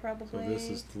 Yeah, probably. So this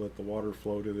is to let the water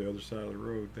flow to the other side of the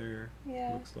road there.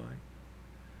 Yeah. Looks like.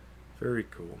 Very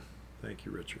cool. Thank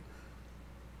you, Richard.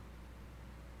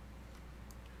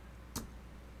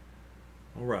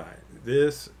 All right,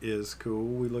 this is cool.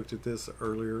 We looked at this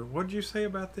earlier. What did you say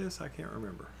about this? I can't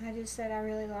remember. I just said I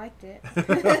really liked it.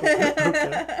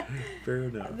 Okay, fair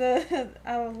enough.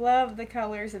 I love the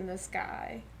colors in the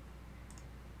sky.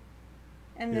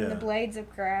 And then the blades of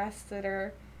grass that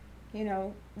are, you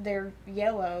know, they're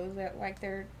yellow, that like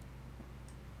they're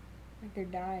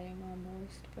dying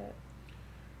almost, but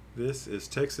This is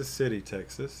Texas City,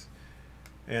 Texas.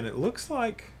 And it looks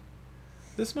like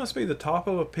this must be the top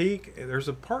of a peak. There's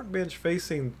a park bench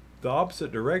facing the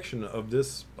opposite direction of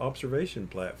this observation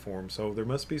platform, so there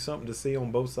must be something to see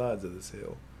on both sides of this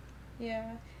hill.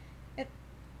 yeah.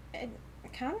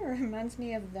 It kind of reminds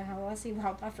me of the Hiwassee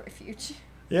Wildlife Refuge.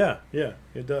 Yeah,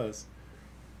 it does.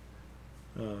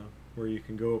 Where you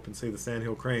can go up and see the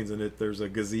sandhill cranes, and there's a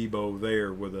gazebo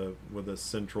there with a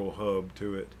central hub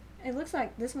to it. It looks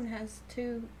like this one has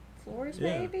 2 floors,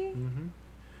 Yeah. maybe. Mm-hmm.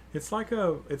 It's like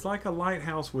a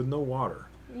lighthouse with no water.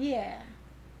 Yeah.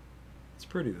 It's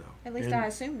pretty though. At least And- I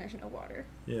assume there's no water.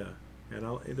 Yeah, and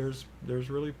there's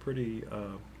really pretty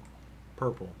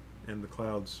purple, and the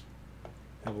clouds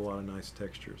have a lot of nice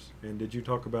textures. And did you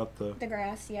talk about the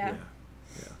grass? Yeah.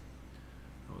 Yeah.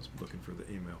 I was looking for the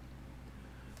email.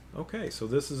 Okay, so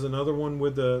this is another one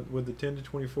with the 10 to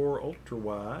 24 ultra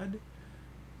wide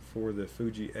for the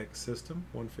Fuji X system,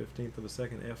 1/15 of a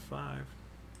second f5.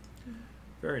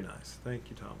 Very nice. Thank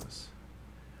you, Thomas.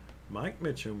 Mike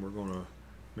Mitchum, we're going to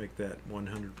make that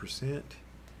 100%.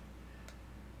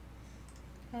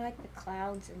 I like the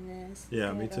clouds in this.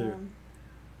 Yeah, me too.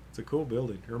 It's a cool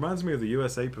building. It reminds me of the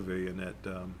USA Pavilion at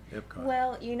Epcot.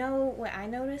 Well, you know what I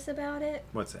notice about it?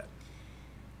 What's that?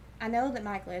 I know that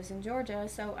Mike lives in Georgia,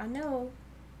 so I know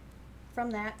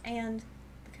from that, and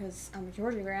because I'm a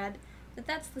Georgia grad, that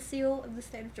that's the seal of the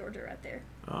state of Georgia right there.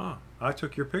 Ah, I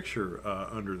took your picture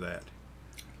under that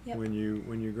Yep. when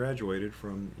you graduated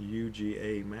from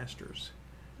UGA Masters.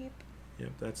 Yep.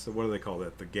 Yep, that's what do they call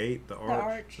that? The gate, the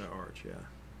arch. The arch, yeah.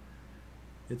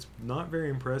 It's not very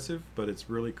impressive, but it's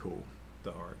really cool.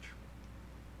 The arch.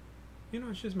 You know,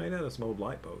 it's just made out of some old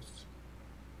light posts.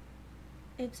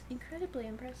 It's incredibly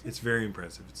impressive. It's very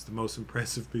impressive. It's the most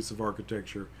impressive piece of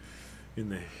architecture in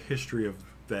the history of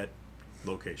that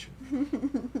location.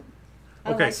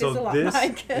 I Okay, like so this a lot, this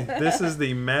Mike. this is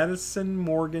the Madison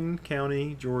Morgan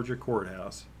County, Georgia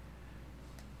courthouse.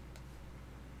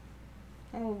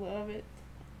 I love it.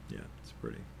 Yeah, it's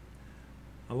pretty.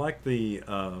 I like the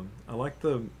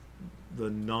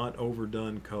not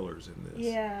overdone colors in this.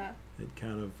 Yeah. It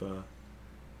kind of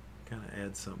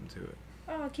adds something to it.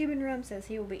 Oh, Cuban Rum says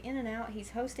he will be in and out. He's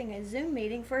hosting a Zoom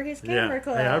meeting for his camera Yeah.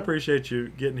 club. Hey, I appreciate you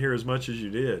getting here as much as you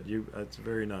did. That's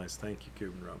very nice. Thank you,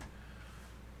 Cuban Rum.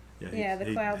 Yeah,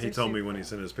 the clouds He are told me super when he cool.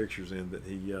 sent his pictures in that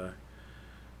he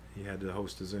had to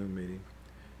host a Zoom meeting.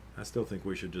 I still think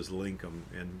we should just link them,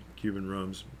 and Cuban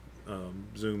Rum's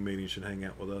Zoom meeting should hang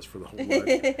out with us for the whole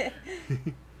life.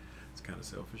 It's kind of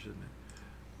selfish, isn't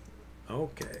it?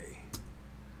 Okay.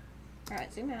 All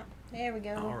right, zoom out. There we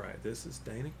go. All right. This is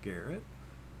Dana Garrett.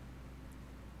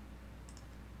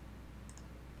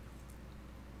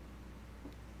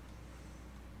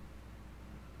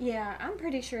 Yeah, I'm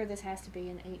pretty sure this has to be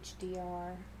an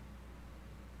HDR.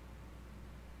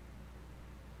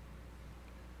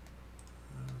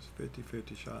 It was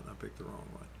 50-50 shot, and I picked the wrong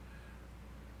one.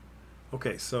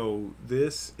 Okay, so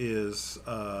this is,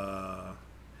 well,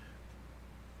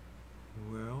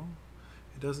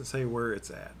 it doesn't say where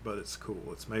it's at, but it's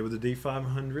cool. It's made with the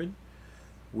D500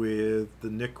 with the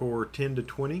Nikkor 10 to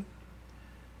 20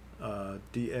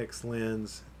 DX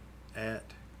lens at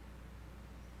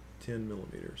 10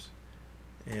 millimeters.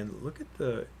 And look at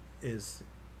the, is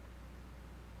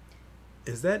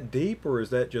that deep, or is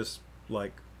that just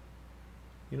like,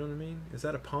 you know what I mean? Is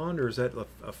that a pond, or is that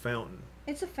a fountain?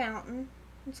 It's a fountain.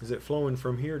 Is it flowing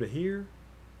from here to here?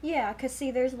 Yeah, because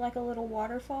see, there's like a little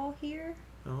waterfall here.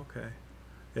 Oh, okay.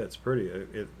 Yeah, it's pretty.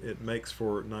 It makes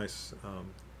for nice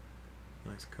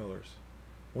nice colors.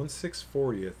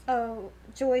 1/640th. Oh,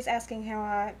 Joy's asking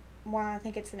why I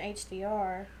think it's an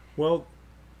HDR. Well,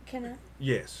 Can I?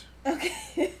 yes.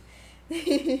 Okay.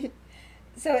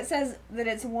 So it says that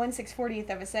it's 1/640th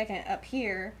of a second up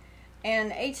here,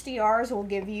 and HDRs will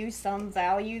give you some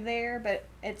value there, but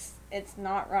it's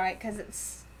not right because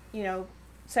it's, you know,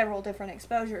 several different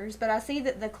exposures. But I see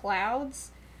that the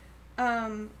clouds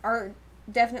are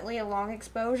definitely a long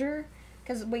exposure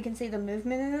because we can see the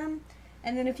movement in them.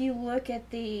 And then if you look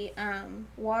at the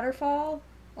waterfall,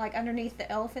 like underneath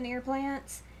the elephant ear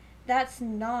plants, that's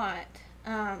not,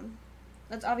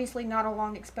 that's obviously not a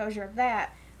long exposure of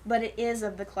that, but it is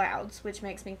of the clouds, which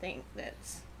makes me think that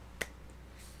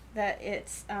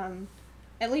it's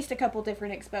at least a couple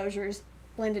different exposures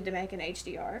blended to make an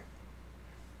HDR.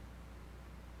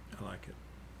 I like it.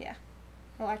 Yeah,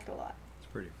 I like it a lot. It's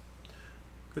pretty.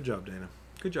 Good job, Dana.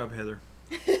 Good job, Heather.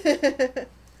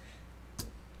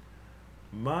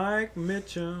 Mike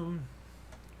Mitchum.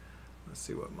 Let's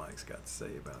see what Mike's got to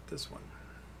say about this one.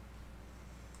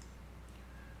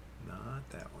 Not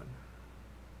that one.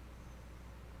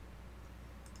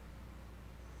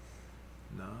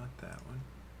 Not that one.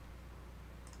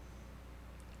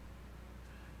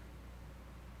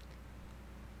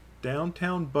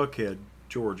 Downtown Buckhead,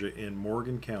 Georgia, in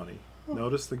Morgan County.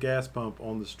 Notice the gas pump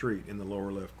on the street in the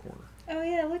lower left corner. Oh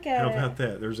yeah, look at How it. about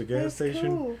that? There's a gas That's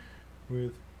station cool.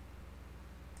 with.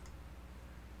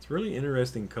 It's really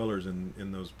interesting colors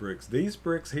in those bricks. These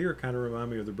bricks here kind of remind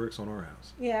me of the bricks on our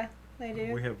house. Yeah, they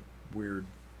do. We have weird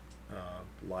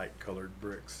light colored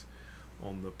bricks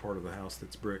on the part of the house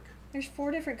that's brick. There's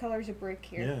 4 different colors of brick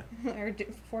here. Yeah. Or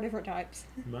 4 different types.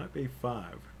 It might be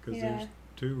 5 because Yeah. there's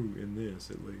 2 in this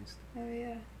at least. Oh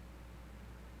yeah.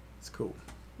 It's cool.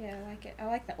 Yeah, I like it. I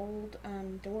like the old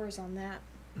doors on that.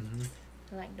 Mm-hmm.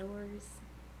 I like doors.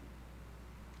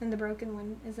 And the broken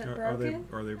one, is it Are they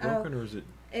broken? broken or is it?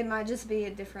 It might just be a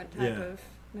different type Yeah. of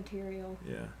material.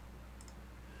 Yeah.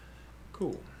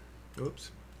 Cool.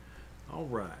 Oops. All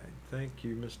right. Thank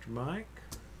you, Mr. Mike.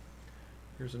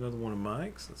 Here's another one of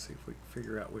Mike's. Let's see if we can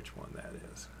figure out which one that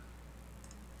is.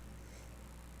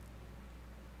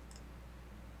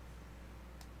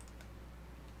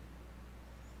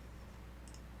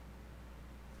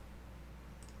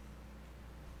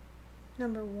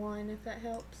 Number 1, if that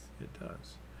helps. It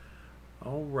does.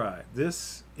 All right.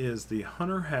 This is the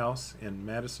Hunter House in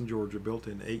Madison, Georgia, built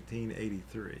in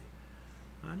 1883.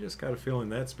 I just got a feeling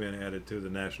that's been added to the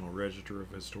National Register of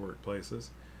Historic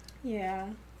Places. Yeah.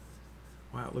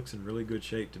 Wow, it looks in really good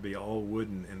shape to be all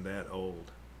wooden and that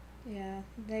old. Yeah.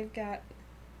 They've got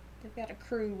a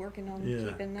crew working on Yeah,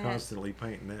 keeping that. constantly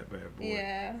painting that bad boy.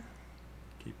 Yeah.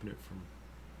 Keeping it from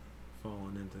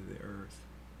falling into the earth.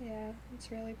 Yeah,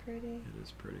 it's really pretty. It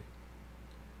is pretty.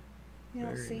 You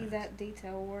don't Very see nice. that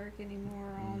detail work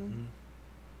anymore on.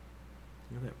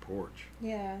 Mhm. Look at that porch.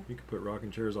 Yeah. You could put rocking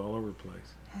chairs all over the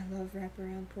place. I love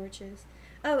wraparound porches.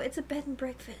 Oh, it's a bed and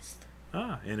breakfast.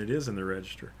 Ah, and it is in the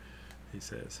register, he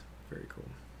says. Very cool.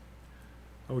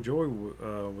 Oh, Joy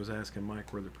was asking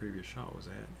Mike where the previous shot was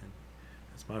at, and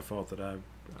it's my fault that I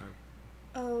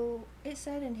Oh, it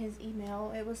said in his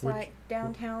email it was Which- like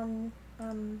downtown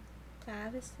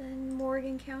Addison,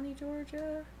 Morgan County,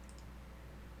 Georgia.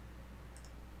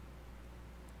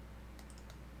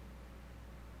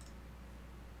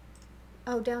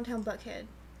 Oh, downtown Buckhead.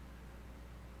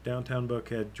 downtown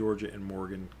Buckhead, Georgia, and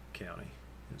Morgan County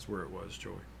is where it was,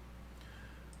 Joy.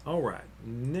 All right,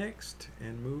 next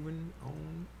and moving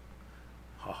on.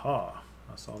 Haha,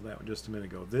 I saw that one just a minute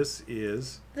ago. This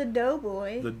is The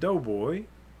Doughboy. the Doughboy,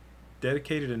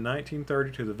 dedicated in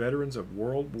 1930 to the veterans of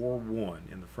World War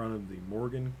I in the front of the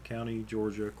Morgan County,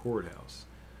 Georgia courthouse.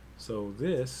 So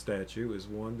this statue is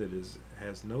one that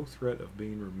has no threat of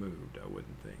being removed, I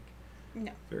wouldn't think.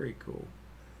 No. Very cool.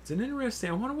 It's an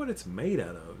interesting. I wonder what it's made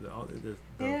out of.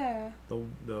 Yeah.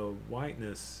 The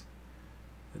whiteness.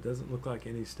 It doesn't look like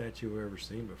any statue I've ever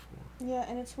seen before. Yeah,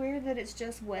 and it's weird that it's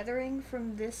just weathering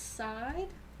from this side.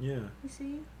 Yeah. You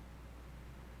see?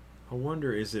 I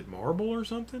wonder, is it marble or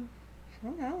something? I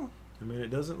don't know. I mean, it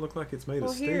doesn't look like it's made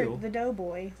Well, of here, steel. the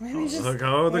Doughboy. Let Oh, me just. look,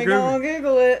 oh, the we gonna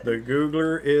Google it. The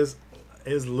Googler is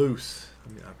loose. I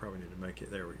mean, I probably need to make it.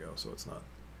 There we go. So it's not.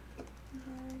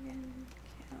 Morgan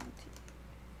County.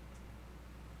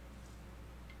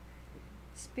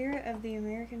 Spirit of the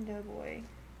American Doughboy.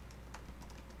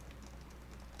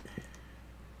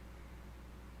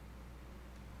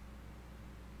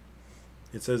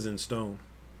 It says in stone.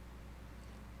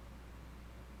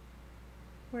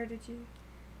 Where did you?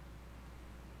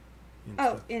 In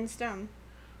Oh, stone. in stone.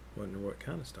 Wonder what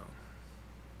kind of stone.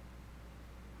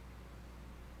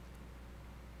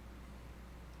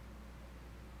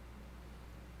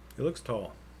 It looks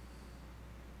tall.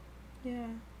 Yeah.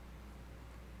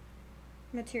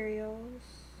 Materials.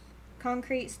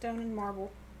 Concrete, stone, and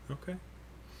marble. Okay.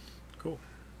 Cool.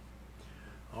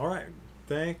 All right.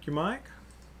 Thank you, Mike.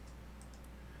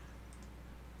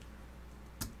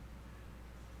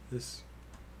 This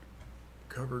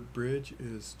covered bridge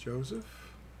is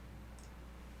Joseph.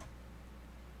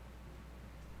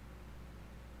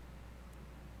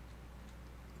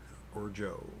 Or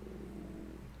Joe.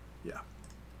 Yeah.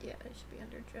 Yeah, it should be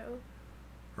under Joe.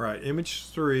 All right. Image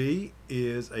 3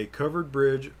 is a covered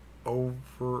bridge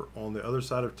over on the other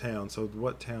side of town. So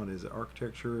what town is it?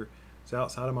 Architecture. It's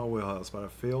outside of my wheelhouse, but I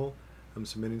feel I'm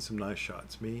submitting some nice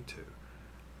shots. Me too.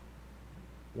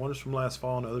 One is from last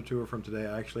fall and the other 2 are from today.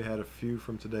 I actually had a few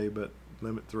from today, but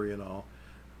limit 3 and all.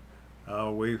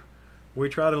 We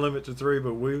try to limit to 3,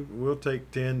 but we'll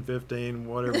take 10, 15,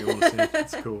 whatever you want to see.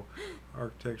 It's cool.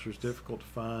 Architecture is difficult to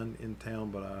find in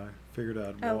town, but I figured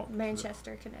I'd walk. Oh,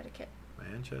 Manchester, Connecticut.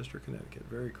 Manchester, Connecticut.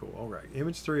 Very cool. All right.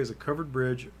 Image 3 is a covered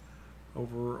bridge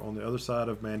over on the other side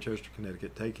of Manchester,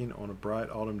 Connecticut, taking on a bright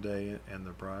autumn day, and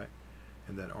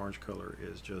that orange color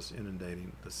is just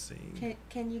inundating the scene.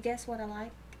 Can you guess what I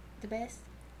like the best?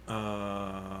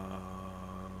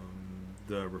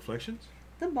 The reflections?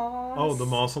 The moss. Oh, the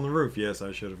moss on the roof. Yes,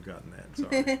 I should have gotten that.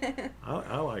 Sorry.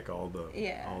 I like all the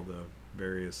Yeah.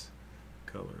 various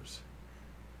colors.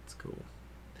 It's cool.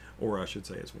 Or I should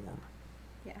say it's warm.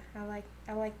 Yeah, I like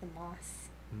the moss.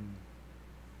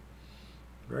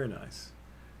 Very nice.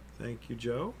 Thank you,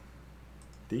 Joe.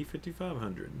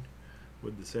 D5500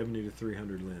 with the 70 to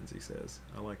 300 lens, he says.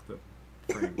 I like the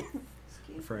frame.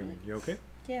 Excuse framing. me. You okay?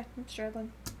 Yeah, I'm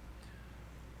struggling.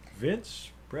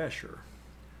 Vince Brasher.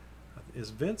 Is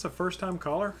Vince a first-time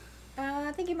caller?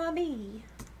 I think it might be.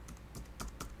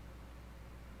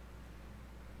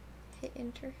 Hit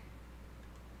enter.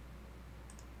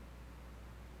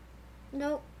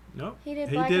 Nope. No. He did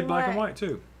black and white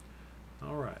too.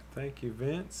 All right. Thank you,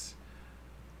 Vince.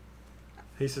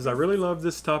 He says, I really love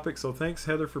this topic, so thanks,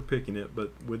 Heather, for picking it.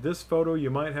 But with this photo, you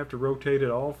might have to rotate it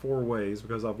all 4 ways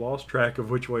because I've lost track of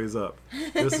which way is up.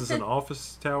 This is an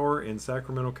office tower in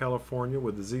Sacramento, California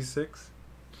with the Z6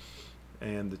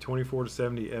 and the 24 to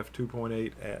 70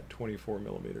 f2.8 at 24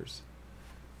 millimeters.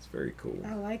 It's very cool.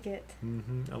 I like it.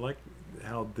 I like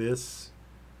how this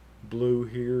blue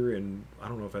here, and I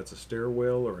don't know if that's a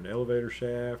stairwell or an elevator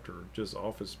shaft or just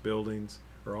office buildings,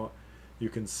 or all, you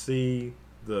can see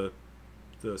the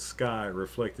sky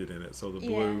reflected in it, so the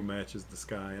blue matches the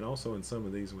sky, and also in some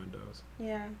of these windows.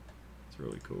 Yeah. It's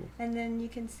really cool. And then you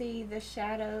can see the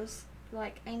shadows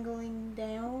like angling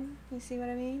down. You see what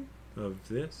I mean? Of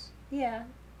this? Yeah.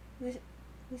 You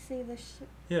see the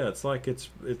Yeah, it's like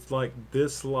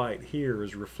this light here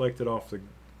is reflected off the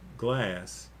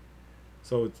glass.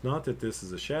 So it's not that this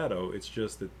is a shadow, it's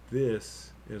just that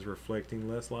this is reflecting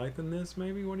less light than this,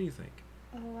 maybe? What do you think?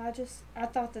 Oh, I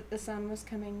thought that the sun was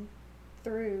coming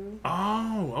through.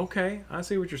 Oh, okay. I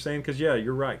see what you're saying, because yeah,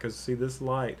 you're right, because see, this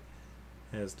light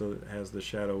has the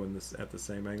shadow in this at the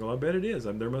same angle. I bet it is.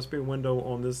 There must be a window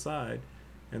on this side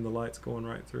and the light's going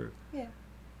right through. Yeah.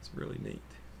 It's really neat.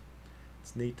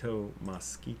 It's Neato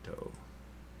Mosquito.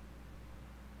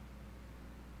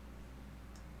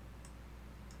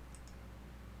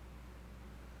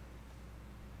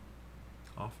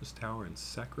 Office tower in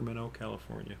Sacramento,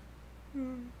 California.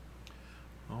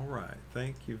 All right.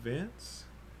 Thank you, Vince.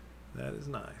 That is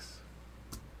nice.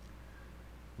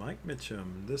 Mike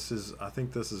Mitchum. I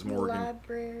think this is Morgan.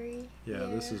 Library. Yeah,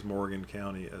 this is Morgan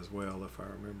County as well, if I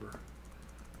remember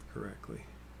correctly.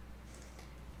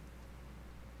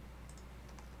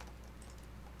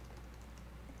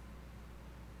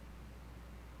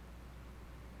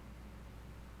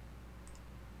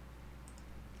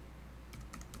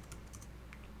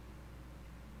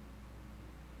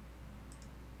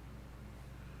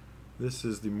 This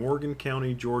is the Morgan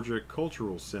County, Georgia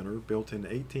Cultural Center, built in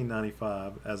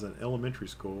 1895 as an elementary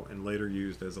school and later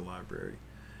used as a library.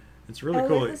 It's really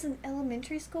cool. Oh, it was an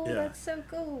elementary school? Yeah. That's so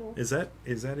cool. Is that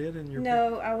it in your?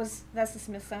 No, that's the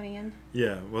Smithsonian.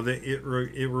 Yeah, well, it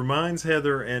reminds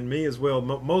Heather and me as well,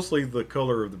 mostly the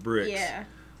color of the bricks. Yeah.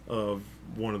 Of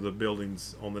one of the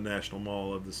buildings on the National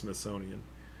Mall of the Smithsonian.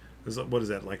 What is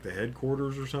that, like the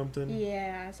headquarters or something?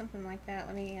 Yeah, something like that.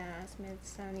 Let me,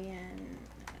 Smithsonian.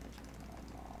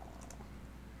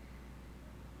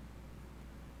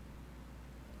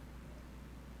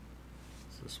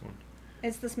 This one.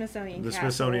 It's the Smithsonian The Castle.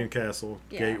 Smithsonian Castle,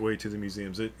 Yeah. gateway to the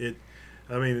museums. I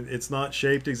mean, it's not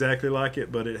shaped exactly like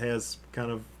it, but it has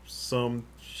kind of some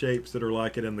shapes that are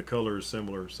like it, and the color is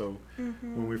similar. So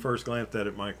when we first glanced at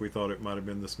it, Mike, we thought it might have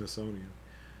been the Smithsonian.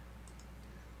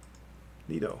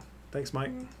 Neato. Thanks,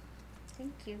 Mike.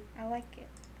 Thank you. I like it.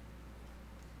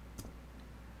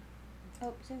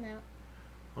 Oh, zoom out.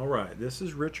 All right, this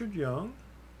is Richard Young.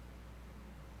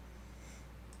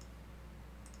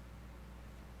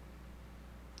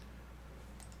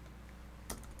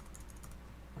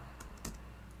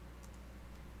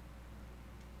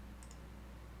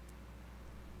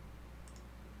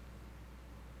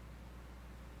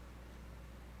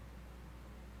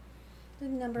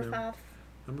 Number 5.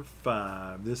 Number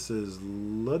 5. This is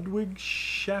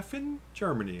Ludwigshafen,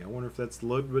 Germany. I wonder if that's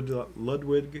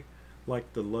Ludwig,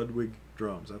 like the Ludwig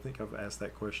drums. I think I've asked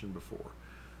that question before.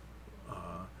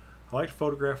 I like to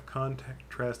photograph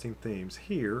contrasting themes.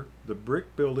 Here, the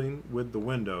brick building with the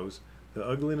windows, the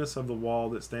ugliness of the wall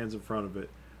that stands in front of it,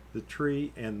 the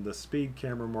tree, and the speed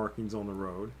camera markings on the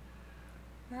road.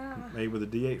 Made with a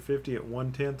D850 at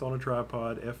 1/10 on a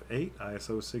tripod, f8,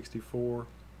 ISO 64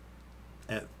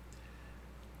 at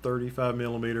 35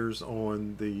 millimeters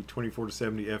on the 24 to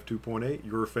 70 f2.8.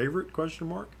 Your favorite? Question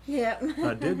mark. Yeah.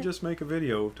 I did just make a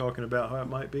video talking about how it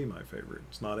might be my favorite.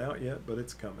 It's not out yet, but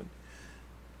it's coming.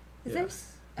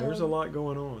 There's a lot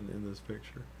going on in this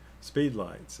picture. Speed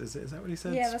lights. Is that what he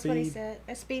said? Yeah, that's what he said.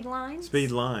 A speed line.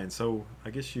 Speed line. So I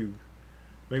guess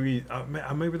maybe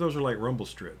those are like rumble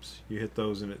strips. You hit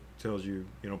those and it tells you,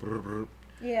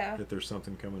 Yeah. that there's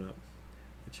something coming up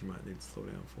that you might need to slow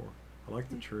down for. I like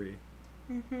the tree.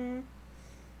 Mm-hmm.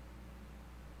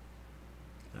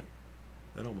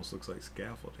 That almost looks like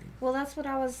scaffolding. Well, that's what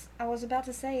I was about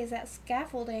to say. Is that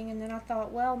scaffolding? And then I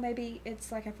thought, well, maybe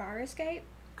it's like a fire escape.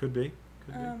 Could be.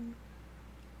 Could be. Um,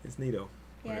 It's neato,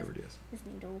 yeah, whatever it is. it's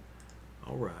needle.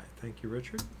 All right. Thank you,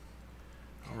 Richard.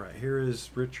 All right. Here is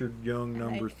Richard Young,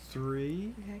 number like-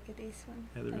 3. I like this one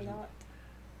Heather's- a lot.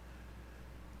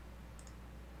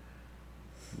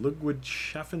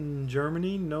 Ludwigshafen,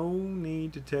 Germany. No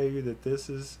need to tell you that this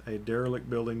is a derelict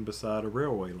building beside a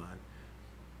railway line.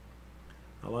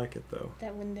 I like it, though.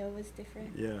 That window is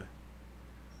different. Yeah.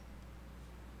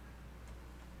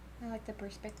 I like the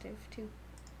perspective too.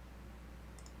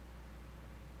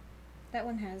 That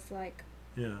one has like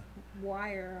Yeah.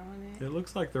 wire on it. It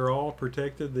looks like they're all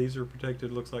protected. These are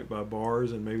protected, looks like, by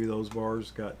bars, and maybe those bars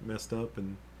got messed up,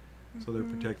 and so they're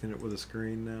Mhm. protecting it with a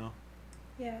screen now.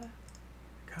 Yeah.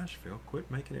 Gosh, Phil, quit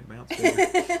making it bounce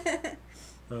bigger.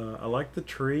 I like the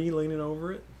tree leaning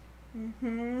over it,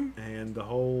 Mhm. and the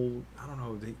whole, I don't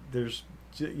know, there's,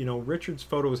 you know, Richard's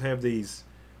photos have these,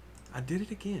 I did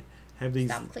it again, have these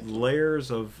Stop clicking. layers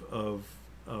of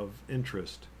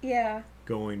interest Yeah.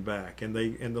 going back, and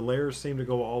the layers seem to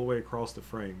go all the way across the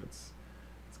frame. It's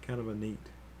kind of a neat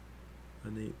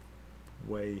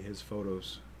way his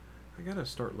photos. I gotta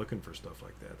start looking for stuff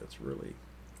like that. That's really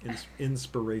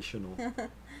inspirational.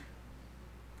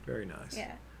 Very nice.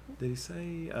 Yeah. Did he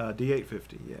say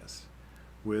D850? Yes,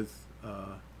 with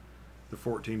the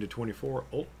 14 to 24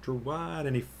 ultra wide,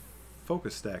 and he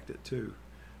focus stacked it too.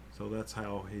 So that's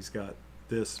how he's got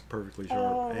this perfectly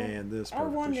sharp and this I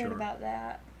perfectly wondered sharp. about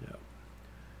that. Yeah.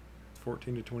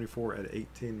 14 to 24 at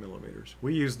 18 millimeters.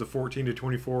 We used the 14 to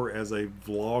 24 as a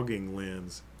vlogging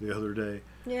lens the other day.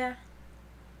 Yeah.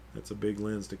 That's a big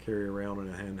lens to carry around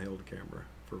in a handheld camera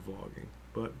for vlogging,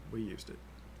 but we used it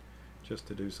just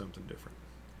to do something different.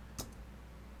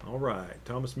 All right,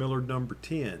 Thomas Millard, number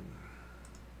 10.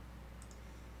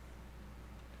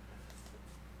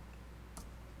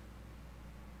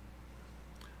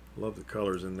 Love the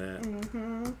colors in that.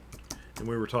 Mhm. And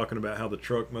we were talking about how the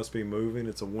truck must be moving.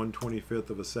 It's a 1/25th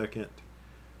of a second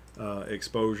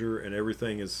exposure, and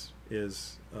everything is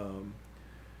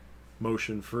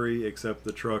motion free except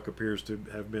the truck appears to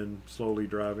have been slowly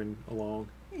driving along.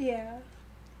 Yeah.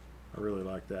 I really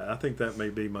like that. I think that may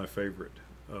be my favorite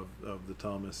of the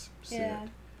Thomas set. Yeah.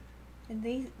 And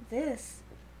this,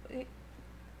 is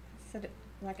it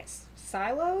like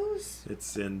silos?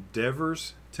 It's in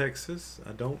Devers, Texas.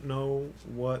 I don't know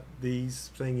what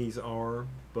these thingies are,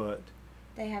 but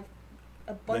They have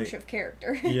a bunch of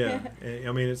character. yeah,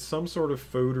 I mean it's some sort of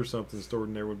food or something stored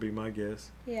in there would be my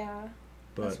guess. Yeah.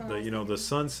 But That's what I was the thinking.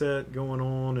 sunset going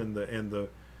on, and the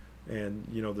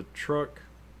truck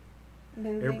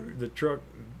Moving. the truck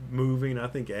moving, I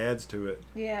think adds to it.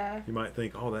 Yeah. You might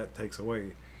think, oh, that takes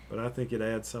away, but I think it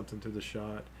adds something to the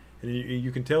shot, and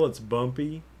you can tell it's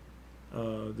bumpy.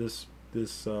 This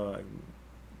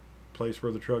place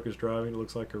where the truck is driving, it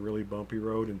looks like a really bumpy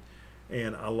road,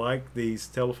 and I like these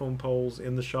telephone poles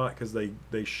in the shot because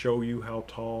they show you how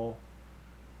tall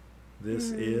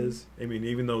this is. I mean,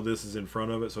 even though this is in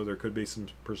front of it, so there could be some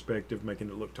perspective making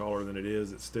it look taller than it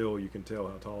is, it's still, you can tell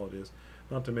how tall it is.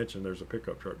 Not to mention there's a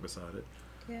pickup truck beside it.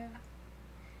 Yeah.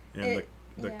 And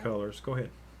the yeah. colors. Go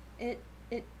ahead. It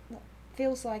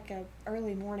feels like a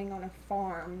early morning on a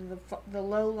farm. The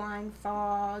low-lying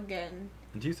fog and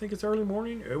Do you think it's early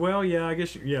morning? Well, yeah, I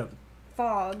guess, yeah.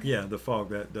 fog. Yeah, the fog,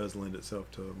 that does lend itself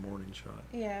to a morning shot.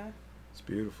 Yeah. It's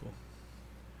beautiful.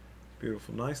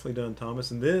 Beautiful. Nicely done, Thomas.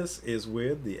 And this is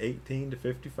with the 18 to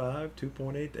 55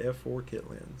 2.8 to f4 kit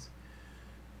lens.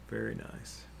 Very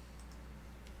nice.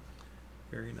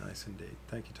 Very nice indeed.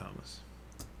 Thank you, Thomas.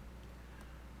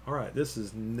 All right, this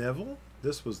is Neville.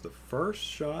 This was the first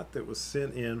shot that was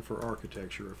sent in for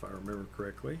architecture, if I remember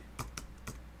correctly.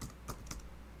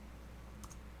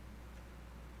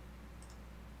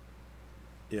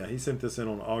 Yeah, he sent this in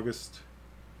on August.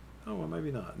 Oh, well,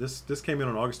 maybe not. This came in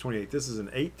on August 28th. This is an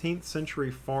 18th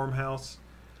century farmhouse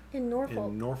In Norfolk.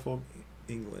 in Norfolk,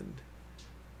 England,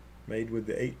 made with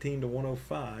the 18 to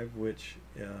 105, which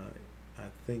I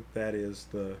think that is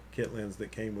the kit lens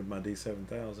that came with my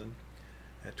D7000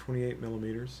 at 28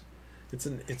 millimeters.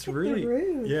 It's really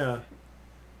roof. yeah.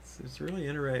 It's really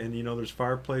interesting, and you know there's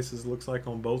fireplaces. Looks like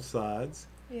on both sides.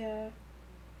 Yeah.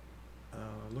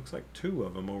 Looks like 2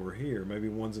 of them over here. Maybe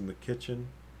one's in the kitchen.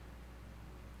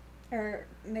 Or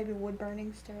maybe wood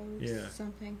burning stoves. Yeah.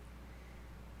 Something.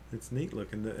 It's neat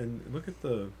looking, and look at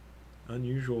the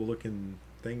unusual looking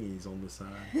thingies on the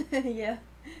side. Yeah.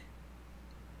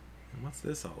 And what's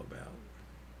this all about?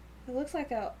 It looks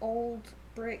like a old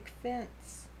brick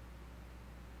fence.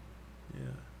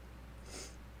 Yeah.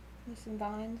 With some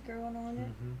vines growing on it.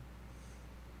 Mm-hmm.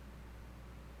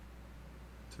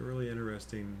 It's a really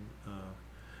interesting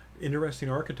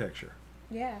architecture.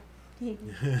 Yeah. I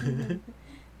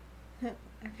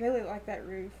really like that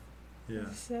roof. Yeah,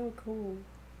 It's so cool.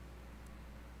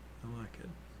 I like it.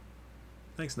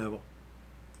 Thanks, Neville.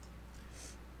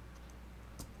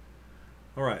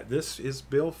 All right, this is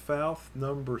Bill Fouth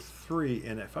number 3,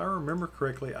 and if I remember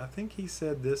correctly, I think he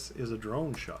said this is a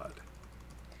drone shot.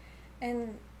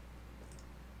 And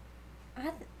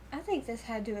I think this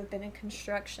had to have been a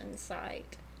construction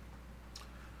site.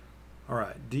 All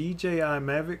right, DJI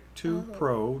Mavic 2 Oh.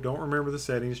 Pro. Don't remember the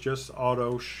settings, just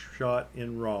auto shot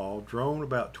in RAW. Drone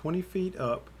about 20 feet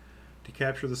up to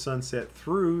capture the sunset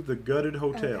through the gutted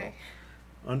hotel. Okay.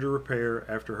 Under repair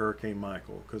after Hurricane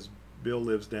Michael, because Bill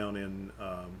lives down in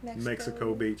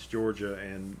Mexico Beach, Georgia,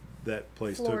 and that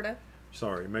place Florida.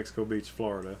 Mexico Beach,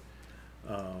 Florida,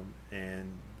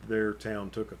 and their town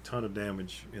took a ton of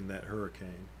damage in that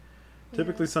hurricane.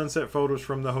 Typically sunset photos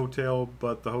from the hotel,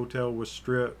 but the hotel was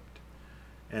stripped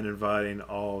and inviting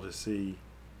all to see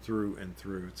through and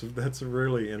through. So that's a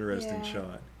really interesting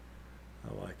shot.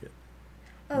 I like it.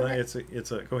 Oh, It's a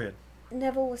go ahead.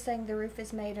 Neville was saying the roof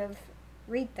is made of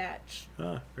reed thatch.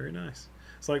 Ah, very nice.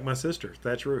 It's like my sister,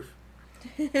 Thatch Roof.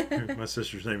 My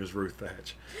sister's name is Ruth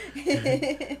Thatch.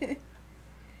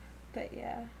 But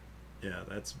yeah. Yeah,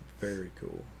 that's very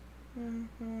cool.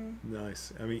 Mm-hmm.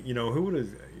 Nice. I mean, who would have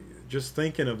just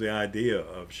thinking of the idea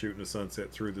of shooting a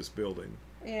sunset through this building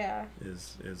Yeah.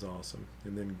 is awesome,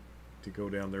 and then to go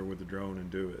down there with the drone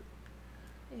and do it,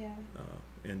 Yeah.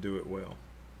 and do it well.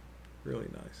 Really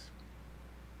nice.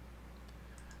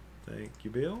 Thank you,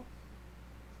 Bill.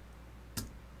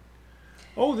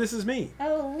 Oh, this is me.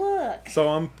 Oh, look. So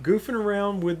I'm goofing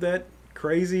around with that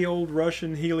crazy old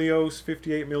Russian Helios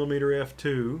 58mm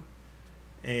f2,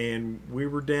 and we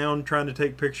were down trying to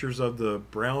take pictures of the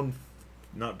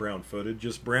not brown footed,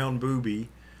 just brown booby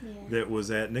that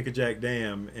was at Nickajack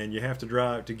Dam, and you have to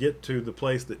drive to get to the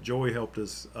place that Joy helped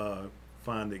us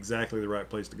find exactly the right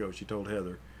place to go. She told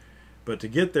Heather. But to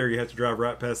get there, you have to drive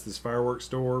right past this fireworks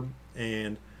store,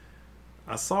 and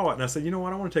I saw it, and I said, you know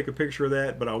what, I want to take a picture of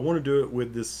that, but I want to do it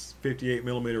with this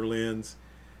 58mm lens,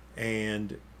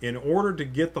 and in order to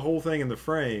get the whole thing in the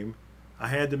frame, I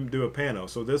had to do a pano.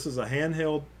 So this is a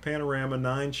handheld panorama,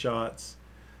 9 shots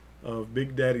of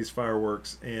Big Daddy's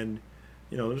fireworks, and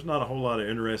there's not a whole lot of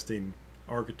interesting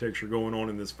architecture going on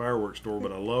in this fireworks store,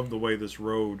 but I love the way this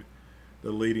road,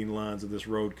 the leading lines of this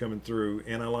road coming through,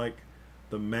 and I like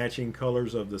the matching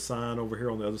colors of the sign over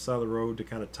here on the other side of the road to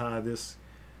kind of tie this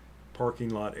parking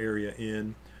lot area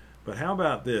in. But how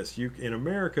about this? In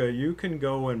America, you can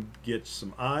go and get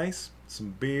some ice,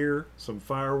 some beer, some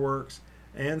fireworks,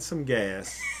 and some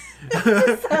gas.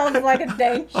 Sounds like a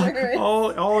danger.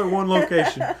 all at one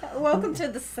location. Welcome to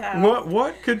the South.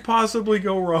 What could possibly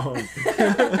go wrong?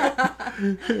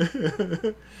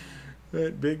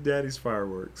 That Big Daddy's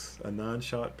fireworks, a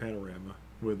 9-shot panorama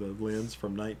with a lens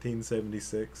from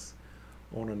 1976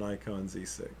 on a Nikon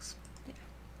Z6. Yeah.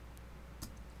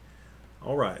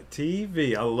 All right,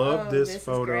 TV. I love this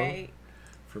photo is great.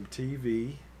 from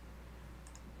TV.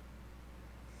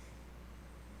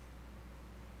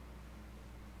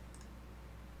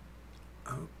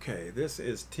 Okay, this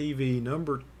is TV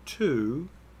number 2,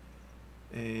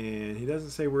 and he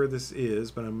doesn't say where this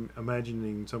is, but I'm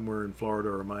imagining somewhere in Florida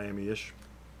or Miami-ish.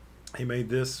 He made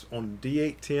this on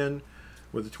D810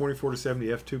 with a 24-70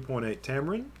 f2.8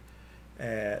 Tamron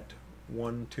at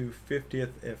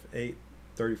 1/250th f8,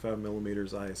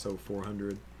 35mm ISO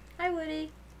 400. Hi,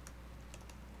 Woody.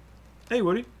 Hey,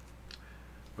 Woody.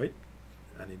 Wait,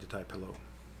 I need to type hello.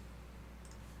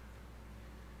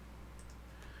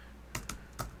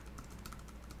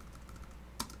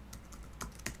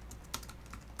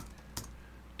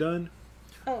 Done.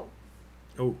 Oh,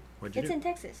 Oh, what'd you it's do? in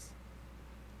Texas.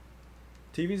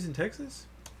 TV's in Texas?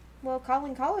 Well,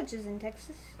 Collin College is in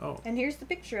Texas. Oh. And here's the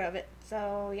picture of it.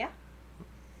 So, yeah.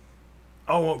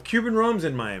 Oh, well, Cuban Rum's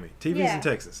in Miami. TV's Yeah. in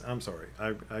Texas. I'm sorry.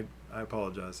 I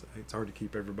apologize. It's hard to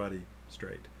keep everybody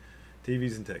straight.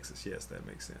 TV's in Texas. Yes, that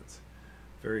makes sense.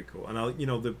 Very cool. And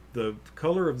the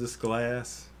color of this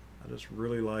glass, I just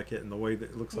really like it, and the way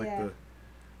that it looks like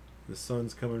the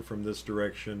sun's coming from this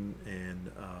direction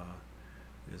and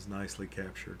is nicely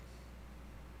captured.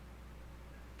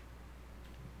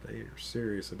 They are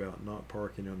serious about not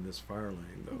parking on this fire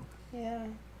lane, though. Yeah.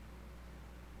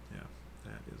 Yeah,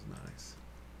 that is nice.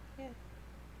 Yeah.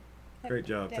 Great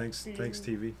job. That- Thanks,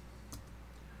 TV.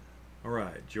 All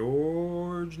right,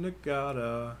 George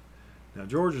Nagata. Now,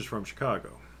 George is from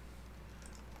Chicago.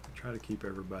 I try to keep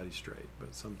everybody straight,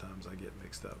 but sometimes I get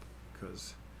mixed up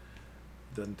because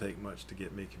Doesn't take much to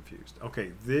get me confused.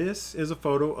 Okay, this is a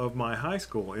photo of my high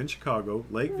school in Chicago,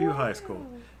 Lakeview High School.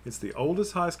 It's the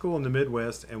oldest high school in the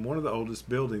Midwest and one of the oldest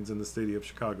buildings in the city of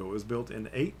Chicago. It was built in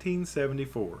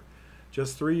 1874,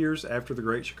 just 3 years after the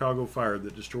Great Chicago Fire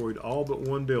that destroyed all but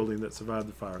one building that survived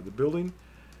the fire. The building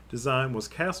design was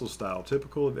castle style,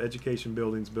 typical of education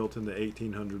buildings built in the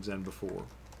 1800s and before.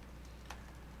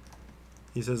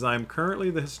 He says, I am currently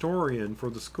the historian for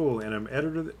the school and I'm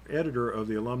editor of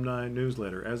the alumni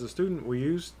newsletter. As a student, we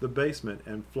used the basement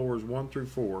and floors 1 through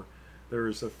 4. There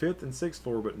is a 5th and 6th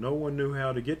floor, but no one knew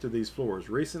how to get to these floors.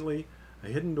 Recently, a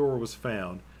hidden door was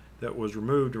found that was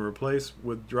removed and replaced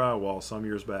with drywall some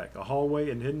years back. A hallway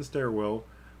and hidden stairwell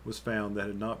was found that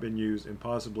had not been used in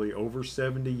possibly over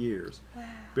 70 years. Wow.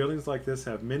 Buildings like this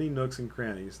have many nooks and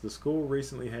crannies. The school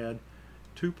recently had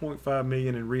 $2.5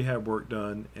 million in rehab work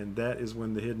done, and that is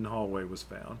when the hidden hallway was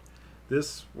found.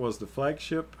 This was the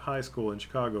flagship high school in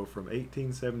Chicago from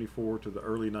 1874 to the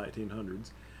early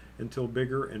 1900s until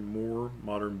bigger and more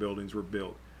modern buildings were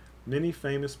built. Many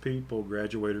famous people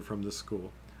graduated from this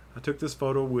school. I took this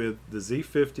photo with the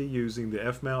Z50 using the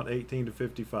f-mount 18 to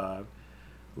 55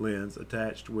 lens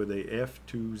attached with a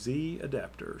f2Z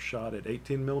adapter, shot at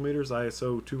 18 millimeters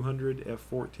ISO 200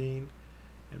 f14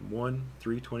 and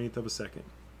 1/320th of a second.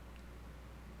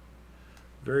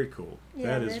 Very cool.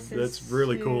 Yeah, that's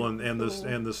really cool, and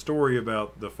cool. the story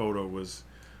about the photo was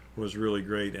really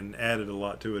great and added a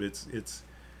lot to it.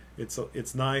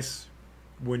 It's nice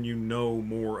when you know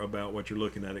more about what you're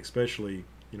looking at, especially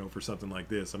for something like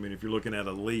this. I mean, if you're looking at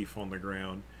a leaf on the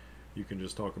ground, you can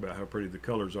just talk about how pretty the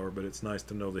colors are, but it's nice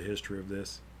to know the history of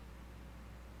this.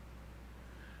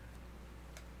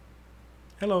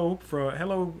 Hello,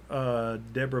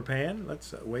 Deborah Pan.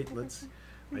 Let's wait a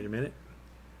minute.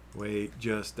 Wait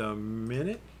just a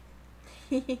minute.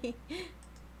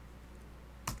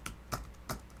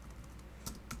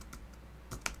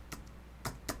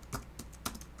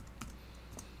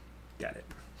 Got it.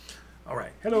 All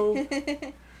right. Hello.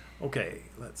 Okay,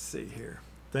 let's see here.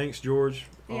 Thanks, George.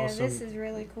 Yeah, Awesome. this is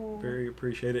really cool. Very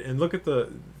appreciate it. And look at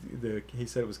the he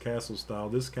said it was castle style.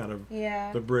 This kind of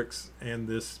the bricks and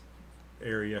this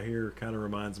area here kind of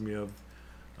reminds me of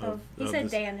he said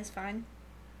this. Dan is fine.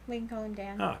 We can call him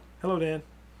Dan. Ah, hello, Dan.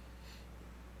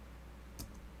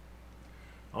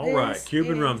 All right,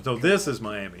 Cuban Rum. No, this is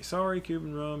Miami. Sorry,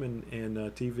 Cuban Rum and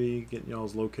TV, getting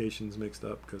y'all's locations mixed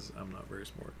up because I'm not very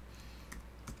smart.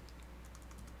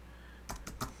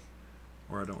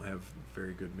 Or I don't have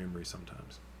very good memory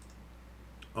sometimes.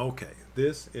 Okay,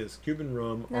 this is Cuban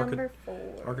Rum Number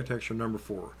 4. Architecture number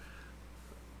 4.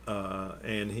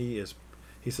 And he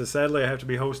says, sadly, I have to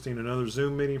be hosting another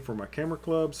Zoom meeting for my camera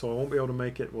club, so I won't be able to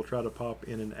make it. We'll try to pop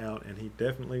in and out, and he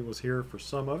definitely was here for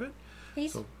some of it.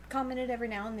 He's commented every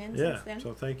now and then yeah, since then.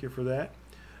 So thank you for that.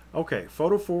 Okay,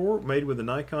 photo 4 made with the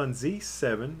Nikon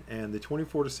Z7 and the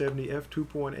 24-70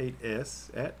 f2.8s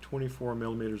at 24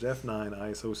 millimeters f9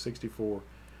 ISO 64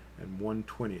 and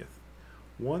 1/20th.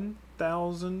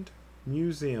 1000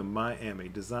 Museum, Miami,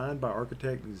 designed by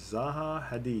architect Zaha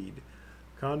Hadid.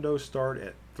 Condos start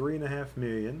at $3.5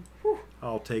 million. Whew.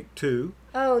 I'll take 2.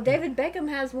 Oh, David Beckham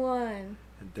has one.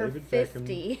 And David for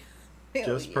 50 Beckham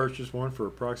just purchased one for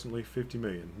approximately $50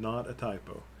 million. Not a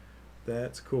typo.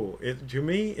 That's cool. To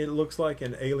me, it looks like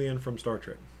an alien from Star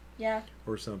Trek. Yeah.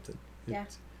 Or something. Yeah.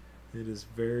 It is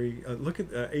very. Look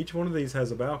at each one of these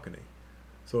has a balcony.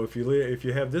 So if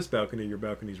you have this balcony, your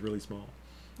balcony is really small.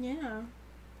 Yeah.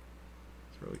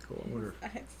 It's really cool. I wonder.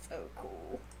 That's so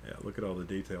cool. Yeah. Look at all the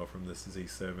detail from this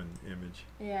Z7 image.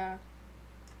 Yeah.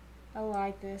 I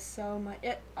like this so much.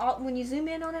 When you zoom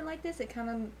in on it like this, it kind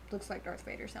of looks like Darth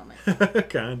Vader's helmet.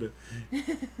 Kind of.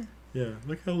 Yeah.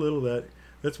 Look how little that.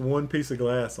 That's one piece of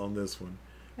glass on this one,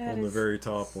 on the very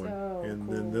top one, and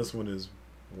cool. then this one is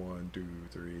 1, 2,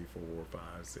 3, 4, 5,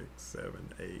 6,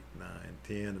 7, 8, 9,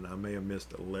 10, and I may have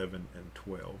missed 11 and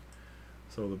 12.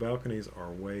 So the balconies are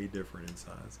way different in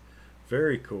size.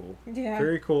 Very cool. Yeah.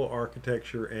 Very cool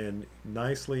architecture and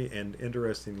nicely and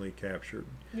interestingly captured.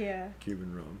 Yeah.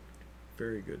 Cuban Rum.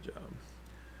 Very good job.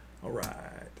 All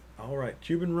right. All right.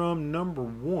 Cuban Rum number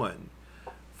 1.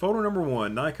 Photo number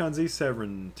 1, Nikon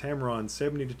Z7 Tamron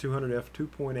 70-200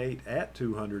 f2.8 at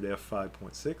 200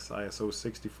 f5.6 ISO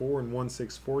 64 and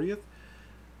 1/640th.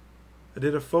 I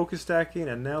did a focus stacking,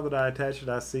 and now that I attach it,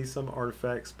 I see some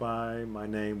artifacts by my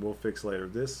name. We'll fix later.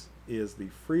 This is the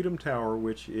Freedom Tower,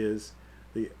 which is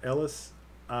the Ellis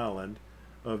Island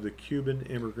of the Cuban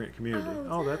immigrant community.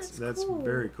 Oh, that's cool.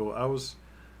 Very cool. I was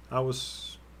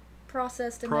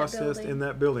processed in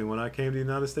that building when I came to the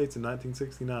United States in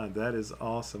 1969. That is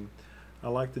awesome. I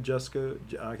like the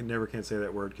can't say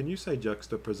that word. Can you say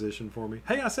juxtaposition for me?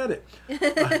 Hey, I said it.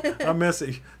 I mess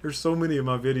it. There's so many of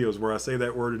my videos where I say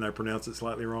that word and I pronounce it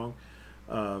slightly wrong.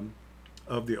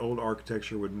 Of the old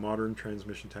architecture with modern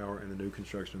transmission tower and the new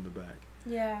construction in the back.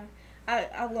 Yeah,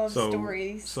 I love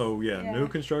stories. So yeah, new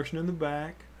construction in the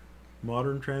back,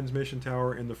 modern transmission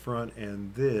tower in the front,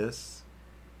 and this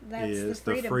is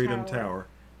the Freedom Tower.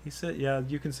 He said, yeah,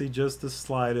 you can see just the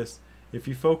slightest if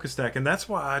you focus stack, and that's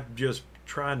why I just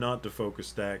try not to focus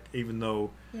stack, even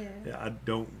though I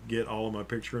don't get all of my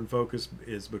picture in focus,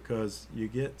 is because you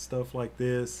get stuff like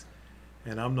this,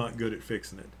 and I'm not good at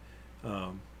fixing it.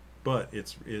 But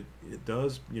it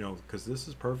does, because this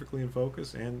is perfectly in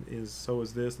focus, and so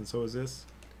is this, and so is this.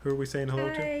 Who are we saying hello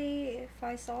to? Hi,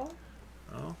 Faisal.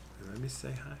 Oh, let me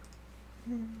say hi.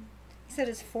 He said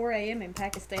it's 4 a.m. in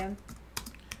Pakistan.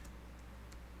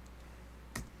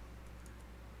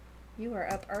 You are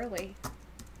up early.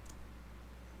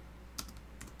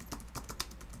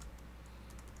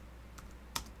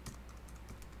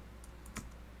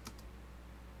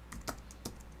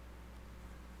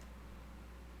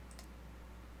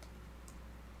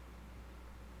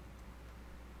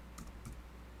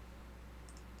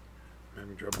 I'm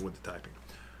having trouble with the typing.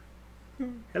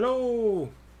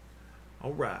 Hello.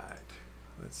 All right.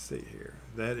 Let's see here.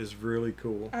 That is really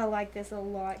cool. I like this a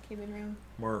lot, Cuban Room.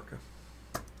 Marca.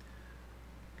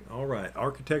 All right.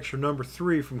 Architecture number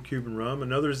 3 from Cuban Rum.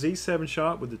 Another Z7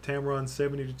 shot with the Tamron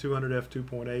 70-200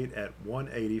 f2.8 at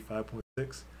 180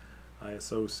 5.6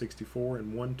 ISO 64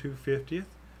 and 1/250th.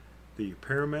 The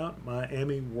Paramount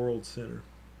Miami World Center.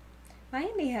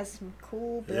 Miami has some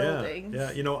cool buildings.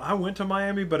 Yeah. I went to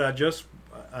Miami, but I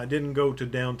didn't go to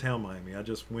downtown Miami. I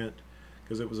just went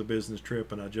because it was a business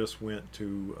trip, and I just went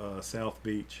to South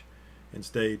Beach and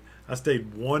stayed. I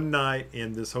stayed one night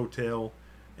in this hotel,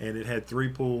 and it had 3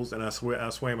 pools, and I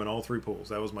swam in all 3 pools.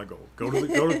 That was my goal. Go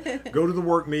to the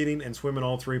work meeting and swim in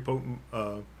all 3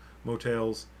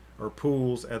 motels or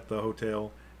pools at the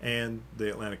hotel and the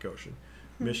Atlantic Ocean.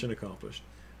 Mission accomplished.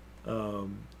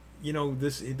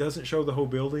 It doesn't show the whole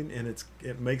building, and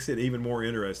it makes it even more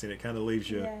interesting. It kind of leaves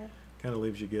you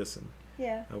guessing.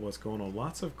 Yeah. What's going on?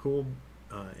 Lots of cool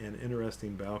and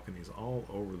interesting balconies all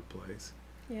over the place.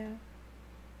 Yeah.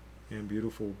 And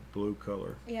beautiful blue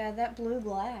color. Yeah, that blue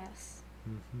glass.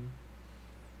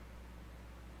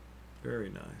 Very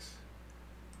nice.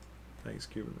 Thanks,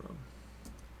 Cuban Rum.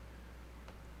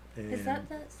 And is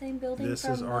that same building? This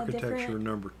is architecture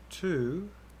number 2.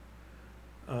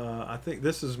 I think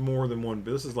this is more than one.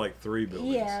 This is like 3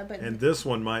 buildings. Yeah, and this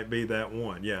one might be that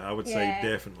one. Yeah, I would say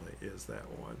definitely is that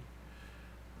one.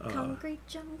 Concrete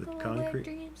jungle where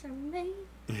dreams are made.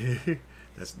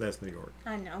 That's New York.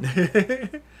 I know.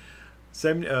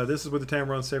 This is with the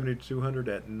Tamron 70-200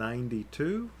 at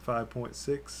 92,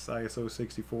 5.6 ISO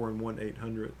 64 and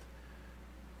 1/800th.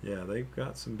 Yeah, they've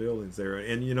got some buildings there,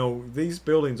 and these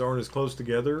buildings aren't as close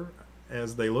together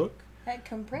as they look. That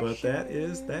compression. But that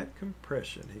is that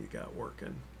compression he got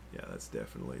working. Yeah, that's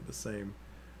definitely the same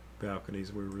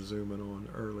balconies we were zooming on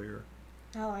earlier.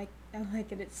 I like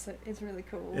it. It's really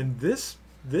cool. And this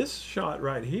shot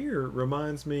right here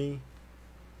reminds me.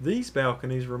 These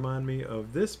balconies remind me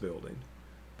of this building,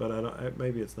 but I don't.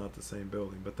 Maybe it's not the same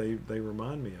building, but they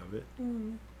remind me of it.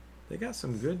 They got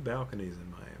some good balconies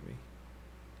in Miami.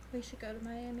 We should go to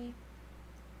Miami.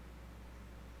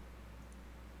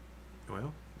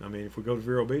 Well, I mean, if we go to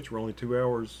Vero Beach, we're only 2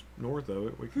 hours north of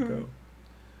it. We can go.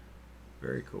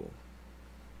 Very cool.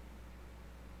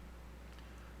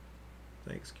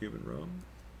 Thanks, Cuban Rum.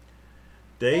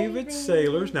 David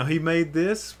Sailors. Now, he made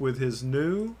this with his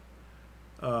new...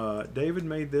 David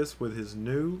made this with his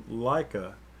new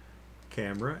Leica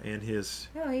camera and his...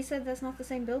 No, he said that's not the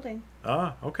same building.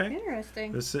 Ah, okay.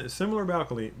 Interesting. There's similar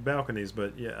balconies,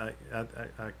 but yeah,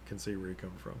 I can see where you're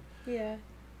coming from. Yeah.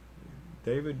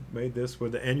 David made this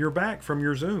with and you're back from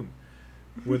your Zoom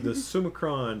with the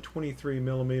Summicron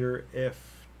 23mm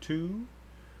f2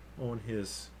 on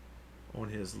his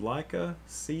Leica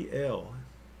CL,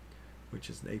 which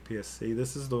is an APS-C.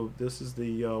 This is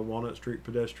the Walnut Street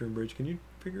pedestrian bridge. Can you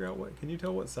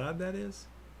tell what side that is?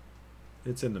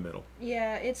 It's in the middle.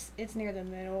 Yeah, it's near the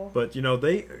middle. But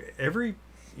they haven't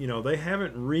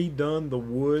redone the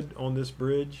wood on this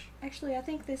bridge. Actually, I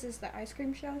think this is the ice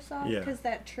cream show side because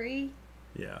that tree.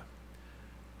 Yeah.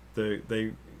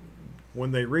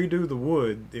 When they redo the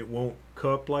wood, it won't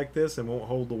cup like this and won't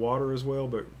hold the water as well.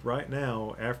 But right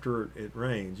now, after it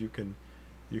rains, you can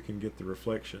get the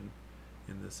reflection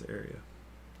in this area.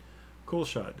 Cool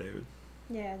shot, David.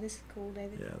 Yeah, this is cool,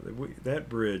 David. Yeah, that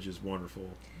bridge is wonderful.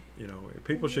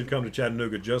 People should come to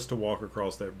Chattanooga just to walk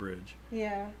across that bridge.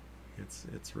 Yeah.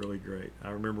 It's really great. I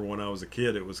remember when I was a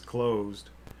kid, it was closed,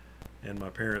 and my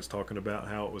parents talking about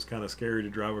how it was kind of scary to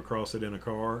drive across it in a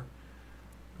car.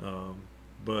 Um,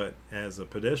 but as a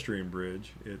pedestrian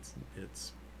bridge, it's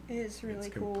really it's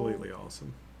cool. completely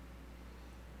awesome.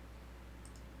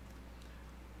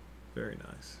 Very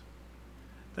nice.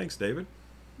 Thanks, David.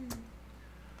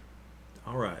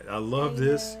 All right, I love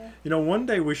this. Ada. You know, one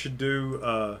day we should do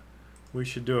a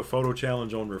photo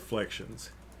challenge on reflections.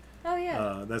 Oh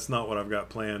yeah. That's not what I've got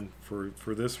planned for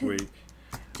this week.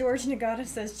 George Nagata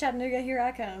says, "Chattanooga, here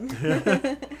I come."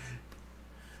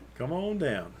 Come on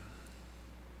down.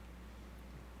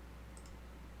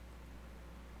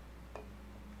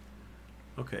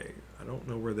 Okay, I don't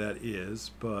know where that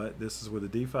is, but this is with a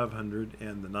D500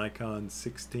 and the Nikon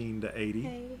 16 to 80.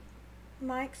 Hey,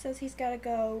 Mike says he's got to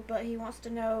go, but he wants to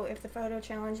know if the photo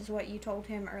challenge is what you told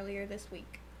him earlier this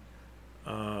week.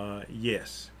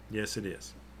 Yes. Yes, it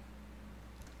is.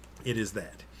 It is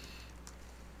that.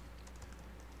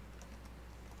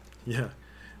 Yeah,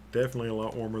 definitely a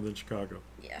lot warmer than Chicago.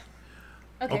 Yeah.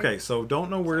 Okay, so don't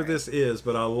know where Sorry. this is,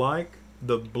 but I like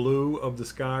the blue of the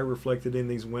sky reflected in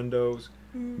these windows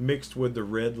mixed with the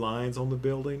red lines on the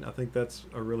building. I think that's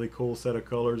a really cool set of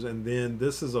colors. And then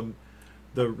this is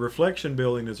the reflection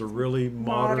building is a really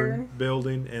modern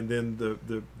building, and then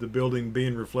the building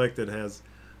being reflected has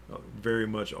very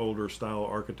much older style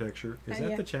architecture. Is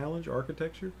that yeah. the challenge,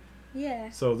 architecture? Yeah.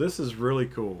 So this is really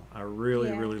cool. I really,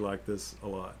 Yeah. really like this a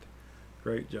lot.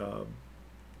 Great job.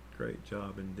 Great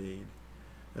job indeed.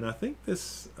 And I think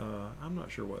this, I'm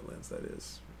not sure what lens that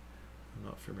is. I'm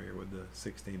not familiar with the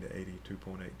 16 to 80,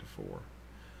 2.8 to 4.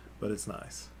 But it's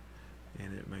nice.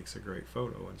 And it makes a great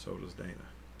photo, and so does Dana.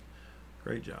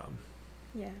 Great job.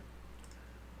 Yeah.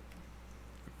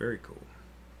 Very cool.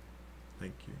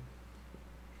 Thank you.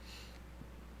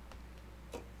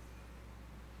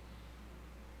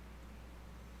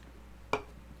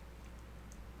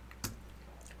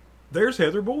 There's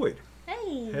Heather Boyd.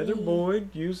 Hey. Heather Boyd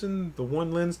using the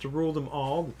one lens to rule them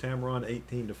all, the Tamron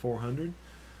 18 to 400.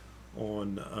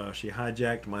 She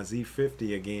hijacked my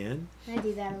Z50 again. I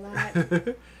do that a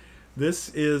lot. This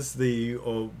is the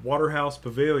Waterhouse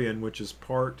Pavilion, which is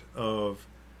part of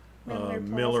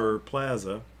Miller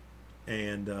Plaza,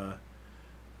 and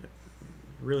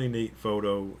really neat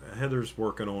photo. Heather's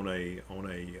working on a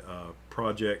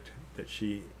project that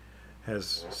she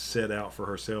has set out for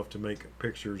herself to make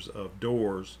pictures of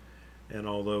doors, and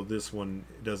although this one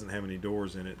doesn't have any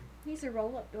doors in it. These are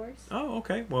roll-up doors. Oh,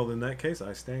 okay. Well, in that case,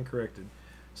 I stand corrected.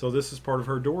 So this is part of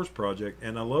her doors project,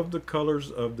 and I love the colors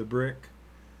of the brick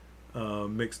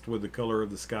mixed with the color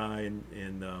of the sky,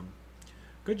 and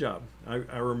good job.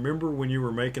 I remember when you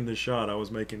were making this shot, I was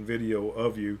making video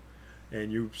of you,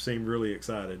 and you seemed really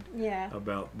excited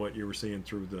about what you were seeing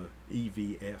through the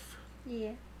EVF.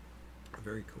 Yeah.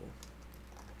 Very cool.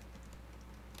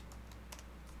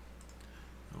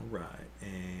 All right,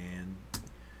 and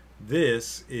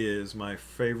this is my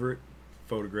favorite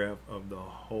photograph of the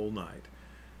whole night.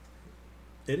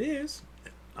 It is.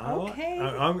 Okay.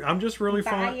 I'm just really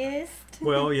fond. Biased.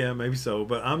 Well, yeah, maybe so,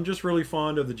 but I'm just really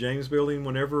fond of the James Building.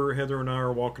 Whenever Heather and I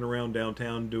are walking around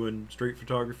downtown doing street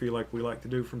photography like we like to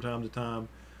do from time to time,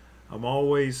 I'm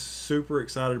always super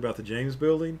excited about the James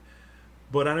Building,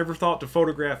 but I never thought to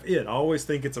photograph it. I always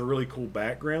think it's a really cool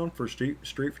background for street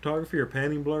photography or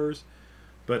panning blurs.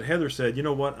 But Heather said, you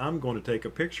know what, I'm going to take a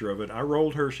picture of it. I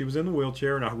rolled her, she was in the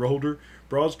wheelchair, and I rolled her.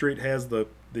 Broad Street has the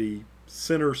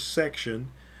center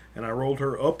section, and I rolled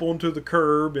her up onto the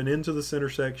curb and into the center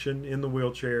section in the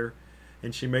wheelchair,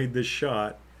 and she made this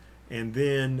shot. And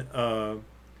then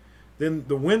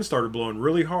the wind started blowing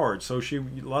really hard, so a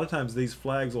lot of times these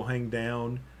flags will hang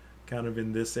down kind of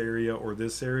in this area or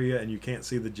this area, and you can't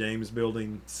see the James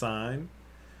Building sign.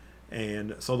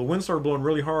 And so the wind started blowing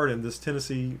really hard, and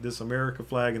this America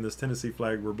flag and this Tennessee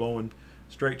flag were blowing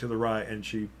straight to the right, and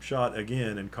she shot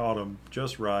again and caught them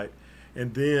just right.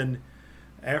 And then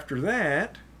after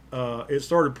that, it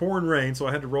started pouring rain, so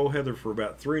I had to roll Heather for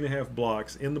about 3.5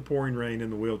 blocks in the pouring rain in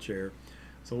the wheelchair.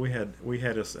 So we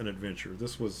had us an adventure.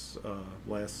 This was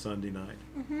last Sunday night.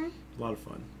 A lot of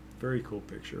fun. Very cool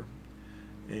picture.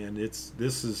 And this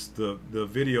is the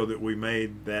video that we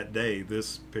made that day.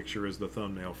 This picture is the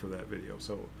thumbnail for that video.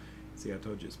 So, see, I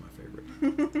told you it's my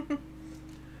favorite.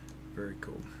 Very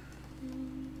cool.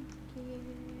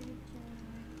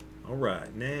 All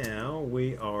right, now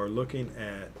we are looking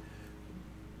at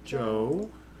Joe.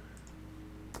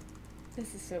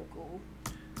 This is so cool.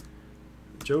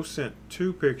 Joe sent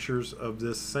 2 pictures of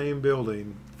this same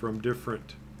building from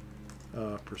different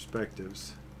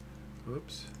perspectives.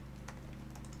 Oops.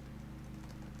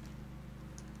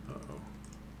 Uh-oh.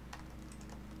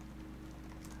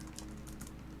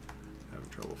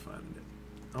 finding it.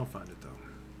 I'll find it though.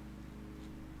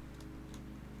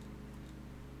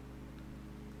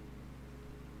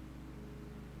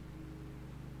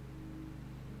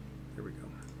 Here we go.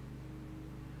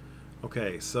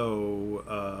 Okay,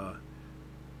 so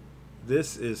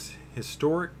this is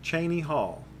historic Cheney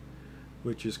Hall,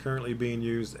 which is currently being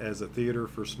used as a theater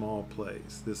for small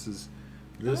plays. This is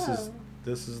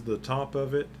the top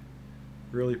of it.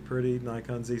 Really pretty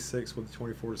Nikon Z6 with the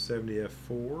 24-70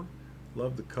 f4.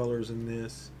 Love the colors in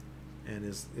this. And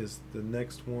is the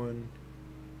next one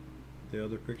the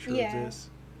other picture of this?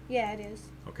 Yeah, it is.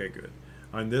 Okay, good.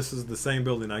 And this is the same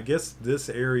building. I guess this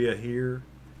area here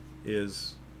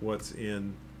is what's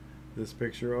in this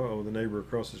picture. Oh, the neighbor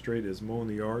across the street is mowing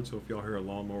the yard. So if y'all hear a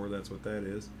lawnmower, that's what that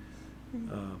is.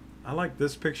 Mm-hmm. I like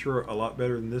this picture a lot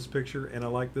better than this picture, and I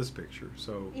like this picture.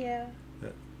 So yeah,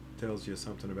 that tells you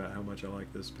something about how much I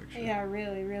like this picture. Yeah, I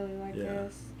really, really like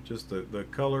this. Just the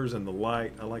colors and the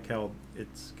light. I like how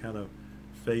it's kind of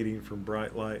fading from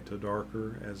bright light to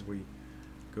darker as we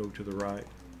go to the right.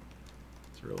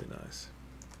 It's really nice.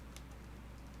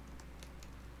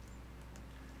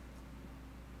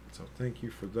 So thank you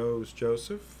for those,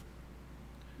 Joseph.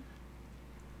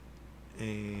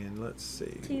 And let's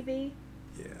see. TV.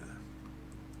 Yeah.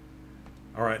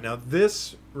 All right, now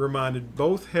this reminded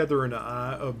both Heather and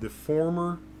I of the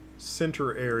former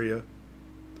center area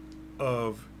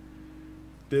of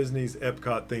Disney's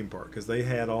Epcot theme park, because they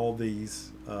had all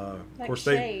these. Like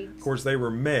of course, they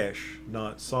were mesh,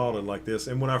 not solid like this.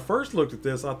 And when I first looked at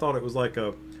this, I thought it was like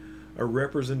a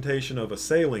representation of a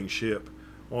sailing ship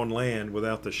on land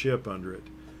without the ship under it.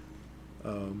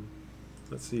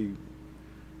 Let's see.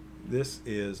 This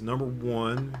is number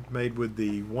 1, made with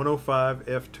the 105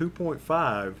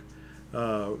 f2.5.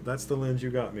 That's the lens you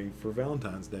got me for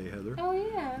Valentine's Day, Heather. Oh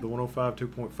yeah. The 105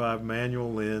 2.5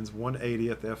 manual lens,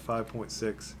 180th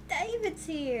f5.6. David's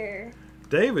here.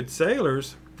 David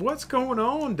Sailors, what's going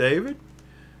on, David?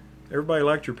 Everybody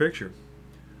liked your picture,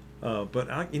 but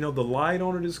the light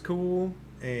on it is cool.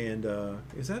 And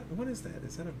what is that?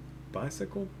 Is that a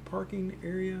bicycle parking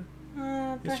area?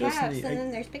 Perhaps, and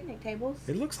then there's picnic tables.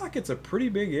 It looks like it's a pretty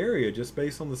big area just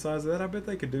based on the size of that. I bet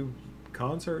they could do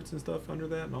concerts and stuff under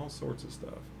that and all sorts of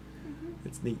stuff. Mm-hmm.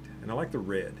 It's neat. And I like the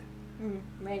red.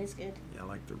 Red is good. Yeah, I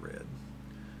like the red.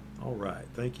 All right.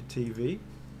 Thank you, TV.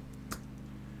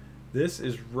 This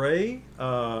is Ray.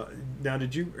 Now,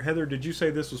 Heather, did you say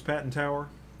this was Patton Tower?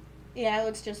 Yeah, it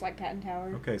looks just like Patton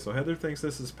Tower. Okay, so Heather thinks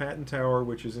this is Patton Tower,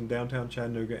 which is in downtown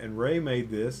Chattanooga, and Ray made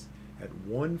this at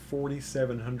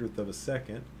 1/4700th of a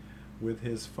second with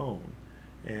his phone.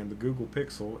 And the Google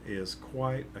Pixel is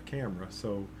quite a camera,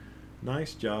 so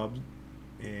nice job,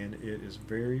 and it is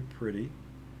very pretty,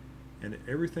 and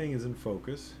everything is in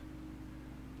focus.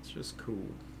 It's just cool.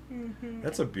 Mm-hmm.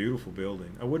 That's a beautiful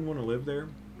building. I wouldn't want to live there,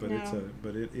 but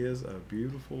it is a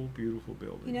beautiful, beautiful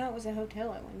building. You know, it was a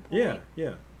hotel at one point. Yeah,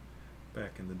 yeah.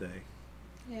 Back in the day.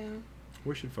 Yeah.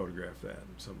 We should photograph that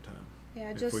sometime.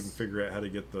 Yeah, if we can figure out how to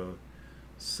get the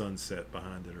sunset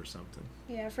behind it or something.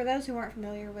 Yeah, for those who aren't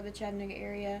familiar with the Chattanooga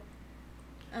area,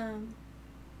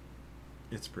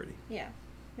 it's pretty. Yeah,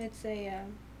 it's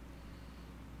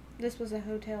this was a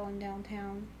hotel in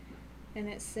downtown, and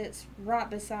it sits right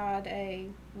beside a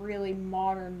really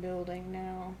modern building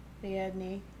now, the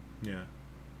Edney. Yeah,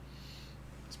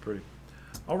 it's pretty.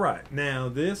 All right, now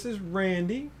this is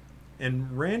Randy.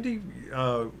 And Randy,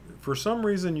 for some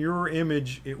reason, your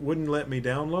image, it wouldn't let me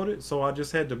download it, so I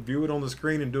just had to view it on the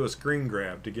screen and do a screen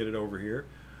grab to get it over here.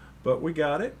 But we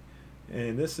got it.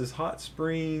 And this is Hot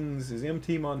Springs, is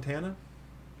MT Montana.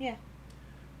 Yeah.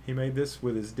 He made this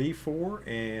with his D4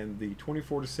 and the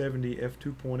 24-70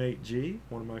 f2.8G,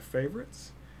 one of my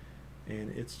favorites. And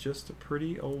it's just a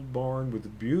pretty old barn with a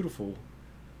beautiful,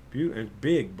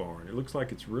 big barn. It looks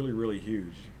like it's really, really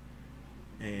huge.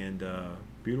 And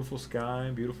beautiful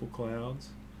sky, beautiful clouds.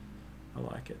 I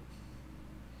like it.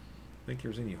 Think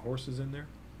there's any horses in there?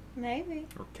 Maybe.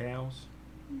 Or cows?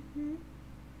 Mm-hmm.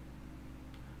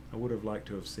 I would have liked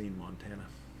to have seen Montana.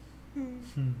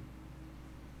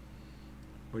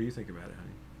 What do you think about it,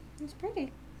 honey? It's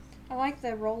pretty. I like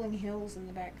the rolling hills in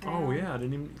the background. Oh yeah, I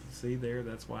didn't even see there.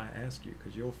 That's why I asked you,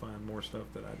 because you'll find more stuff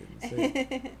that I didn't see.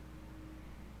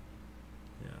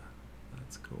 Yeah,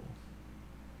 that's cool.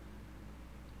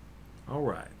 All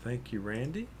right, thank you,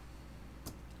 Randy.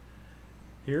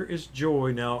 Here is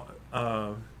Joy. Now,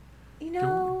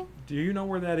 do you know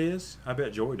where that is? I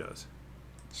bet Joy does.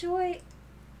 Joy,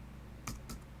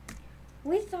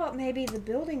 we thought maybe the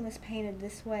building was painted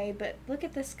this way, but look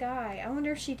at the sky. I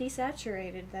wonder if she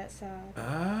desaturated that side.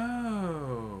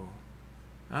 Oh,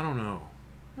 I don't know.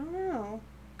 I don't know.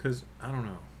 I don't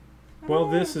know. Well,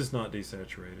 this is not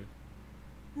desaturated.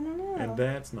 I don't know. And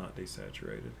that's not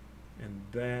desaturated. And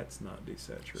that's not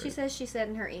desaturated. She says she said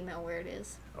in her email where it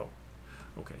is. Oh,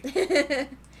 okay.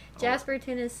 Jasper,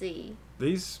 Tennessee.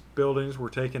 These buildings were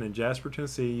taken in Jasper,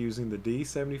 Tennessee using the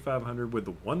D7500 with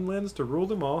the one lens to rule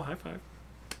them all. High five.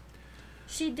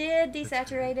 She did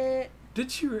desaturate it.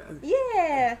 Did you?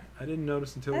 Yeah. I didn't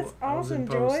notice until That's I was in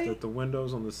awesome, post Joy. that the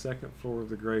windows on the second floor of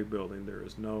the gray building,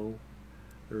 there's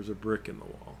a brick in the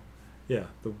wall. Yeah,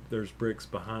 there's bricks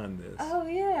behind this. Oh,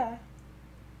 yeah.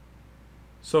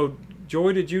 So,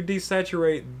 Joy, did you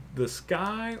desaturate the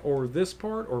sky or this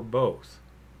part or both?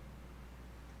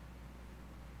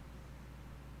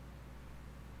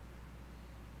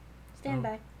 Stand Oh.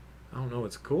 by. I don't know.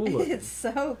 It's cool looking. It's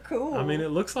so cool. I mean, it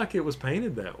looks like it was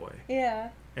painted that way,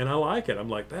 Yeah. and I like it. I'm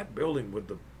like, that building with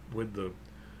the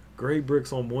gray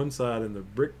bricks on one side and the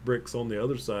bricks on the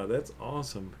other side. That's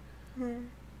awesome. Hmm.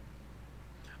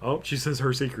 Oh, she says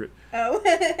her secret. Oh.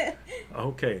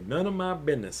 Okay, none of my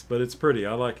business, but it's pretty.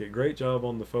 I like it. Great job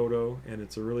on the photo, and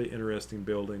it's a really interesting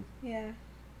building. Yeah.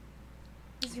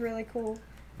 It's really cool.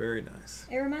 Very nice.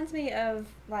 It reminds me of,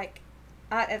 like,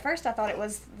 at first I thought it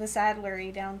was the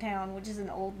Saddlery downtown, which is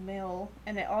an old mill,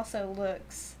 and it also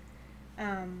looks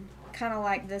kind of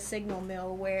like the Signal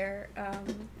Mill where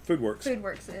Foodworks.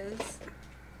 Foodworks is.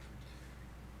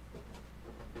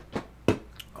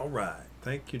 All right.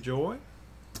 Thank you, Joy.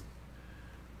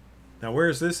 Now,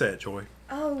 where's this at, Joy?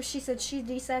 Oh, she said she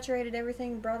desaturated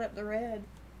everything, brought up the red.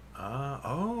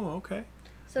 Oh, okay.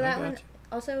 So I that got one you.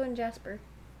 also in Jasper.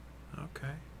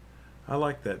 Okay. I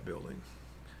like that building.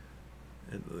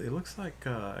 It looks like,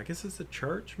 I guess it's a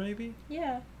church, maybe?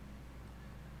 Yeah.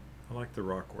 I like the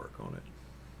rock work on it.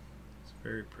 It's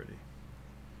very pretty.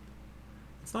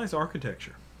 It's nice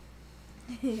architecture.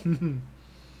 These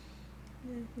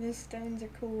stones are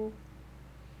cool.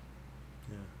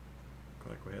 Yeah. Look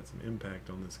like we had some impact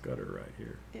on this gutter right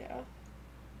here. Yeah.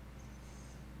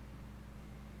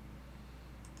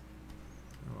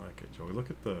 I like it, Joey. Look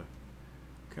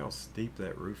how steep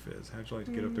that roof is. How'd you like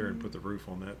to get up there and put the roof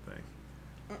on that thing?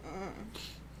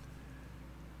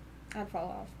 I'd fall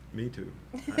off. Me too.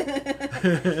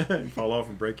 Fall off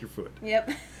and break your foot.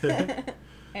 Yep.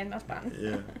 And my spine.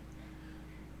 Yeah.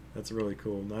 That's really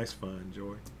cool. Nice find,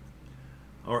 Joy.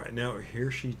 All right, now here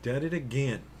she did it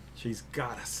again. She's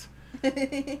got us.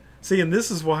 See, and this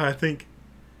is why I think,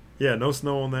 yeah, no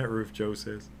snow on that roof, Joe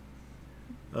says.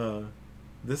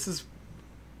 This is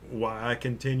why I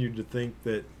continue to think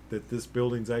that this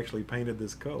building's actually painted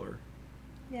this color.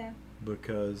 Yeah.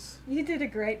 Because, You did a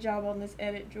great job on this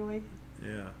edit, Joy.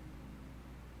 yeah,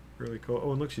 really cool. Oh,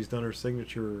 and look, she's done her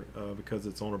signature because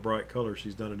it's on a bright color.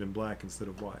 She's done it in black instead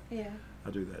of white. Yeah.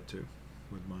 I do that too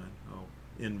with mine. I'll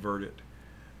invert it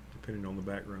depending on the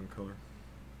background color.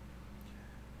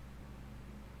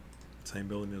 Same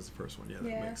building as the first one. Yeah, that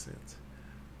Yeah. makes sense.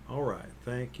 All right.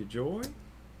 Thank you, Joy.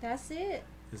 That's it.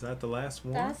 Is that the last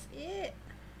one? That's it.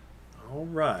 All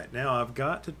right. Now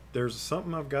there's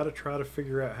something I've got to try to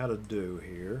figure out how to do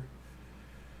here.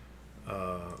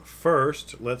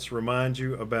 First, let's remind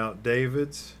you about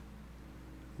David's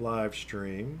live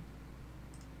stream.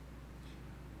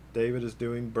 David is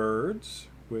doing birds,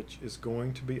 which is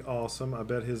going to be awesome. I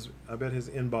bet his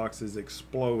inbox is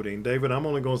exploding. David, I'm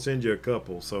only going to send you a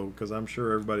couple, because I'm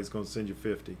sure everybody's going to send you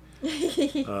 50.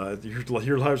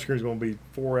 Your live stream is going to be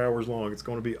 4 hours long. It's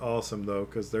going to be awesome though,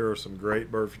 because there are some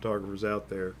great bird photographers out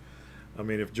there. I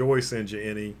mean, if Joy sends you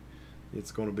any,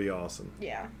 it's going to be awesome.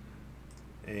 Yeah.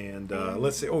 And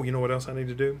let's see. Oh, you know what else I need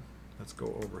to do? Let's go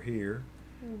over here.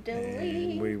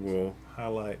 Delete. And we will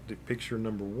highlight the picture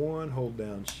number 1, hold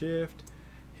down shift,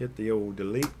 hit the old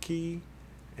delete key,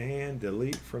 and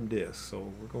delete from disk.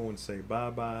 So we're going to say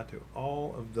bye-bye to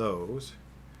all of those.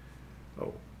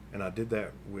 Oh, and I did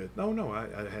that with, no,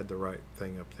 I had the right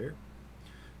thing up there.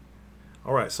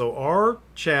 All right, so our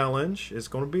challenge is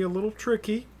going to be a little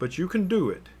tricky, but you can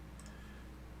do it.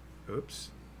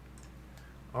 Oops.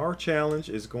 Our challenge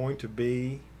is going to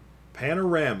be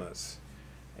panoramas.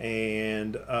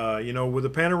 And, with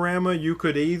a panorama, you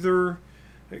could either,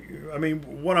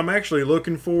 what I'm actually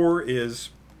looking for is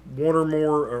one or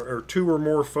more, or 2 or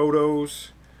more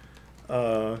photos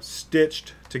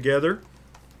stitched together.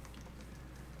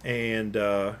 And,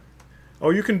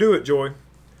 you can do it, Joy.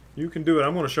 You can do it.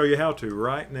 I'm going to show you how to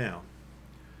right now.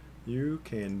 You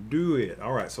can do it.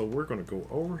 All right, so we're going to go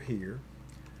over here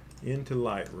into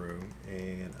Lightroom,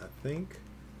 and I think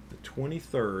the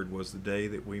 23rd was the day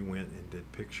that we went and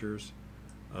did pictures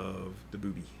of the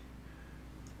booby.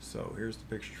 So here's the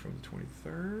pictures from the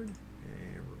 23rd,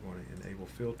 and we're going to enable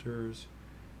filters,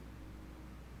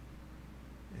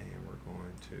 and we're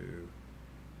going to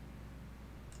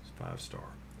 5-star.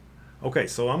 Okay,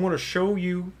 so I'm going to show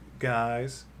you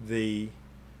guys the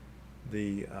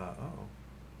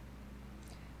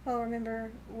Well,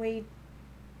 remember we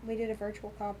did a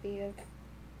virtual copy of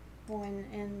one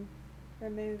and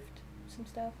removed some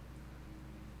stuff.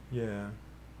 yeah.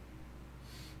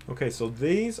 Okay, so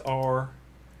these are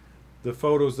the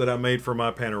photos that I made for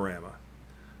my panorama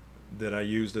that I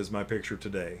used as my picture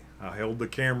today. I held the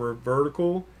camera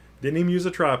vertical, didn't even use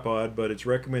a tripod, but it's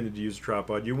recommended to use a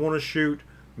tripod. You want to shoot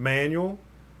manual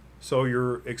so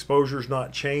your exposure is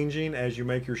not changing as you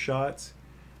make your shots,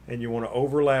 and you want to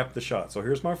overlap the shot. So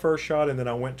here's my first shot, and then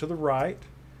I went to the right,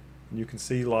 and you can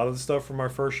see a lot of the stuff from my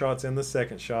first shots in the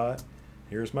second shot.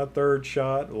 Here's my third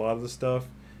shot. A lot of the stuff,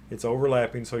 it's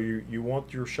overlapping, so you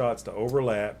want your shots to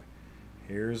overlap.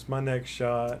 Here's my next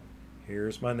shot.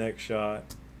 Here's my next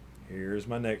shot. Here's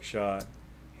my next shot.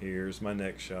 Here's my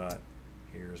next shot.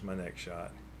 Here's my next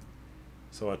shot.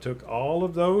 So I took all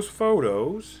of those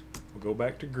photos. We'll go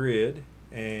back to grid,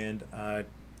 and I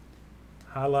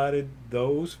highlighted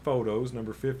those photos,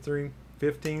 number 15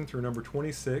 through number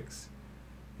 26.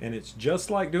 And it's just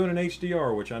like doing an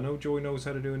HDR, which I know Joy knows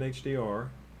how to do an HDR.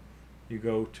 You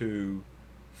go to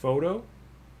Photo,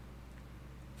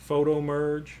 Photo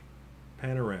Merge,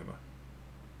 Panorama.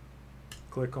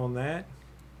 Click on that.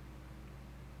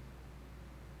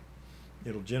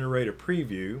 It'll generate a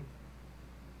preview,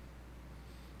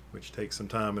 which takes some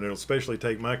time, and it'll especially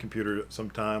take my computer some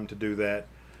time to do that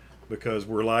because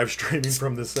we're live streaming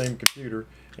from the same computer,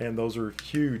 and those are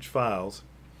huge files.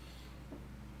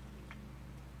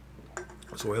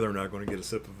 So Heather and I are going to get a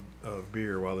sip of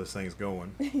beer while this thing's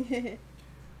going.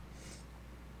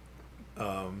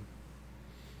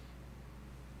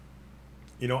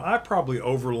 You know, I probably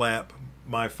overlap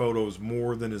my photos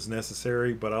more than is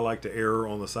necessary, but I like to err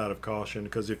on the side of caution,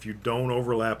 because if you don't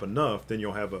overlap enough, then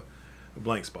you'll have a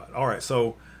blank spot. All right,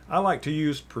 so I like to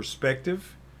use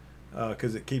perspective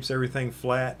because it keeps everything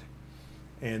flat.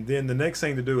 And then the next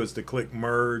thing to do is to click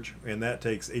merge, and that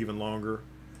takes even longer.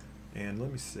 And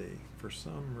let me see, for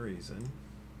some reason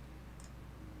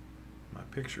my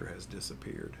picture has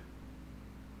disappeared.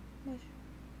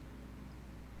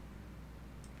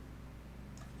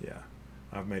 Yeah,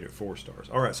 I've made it 4 stars.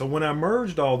 All right, so when I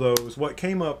merged all those, what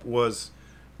came up was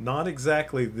not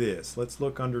exactly this. Let's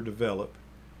look under develop,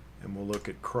 and we'll look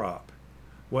at crop.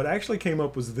 What actually came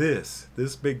up was this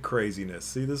big craziness.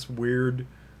 See this weird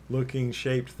looking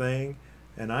shaped thing?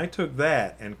 And I took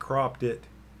that and cropped it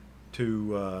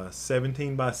to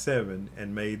 17 by 7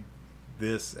 and made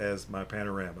this as my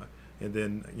panorama. And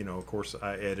then, you know, of course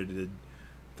I edited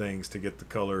things to get the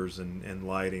colors and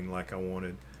lighting like I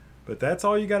wanted. But that's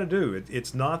all you got to do.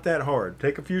 It's not that hard.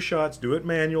 Take a few shots, do it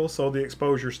manual so the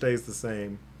exposure stays the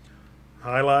same.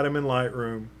 Highlight them in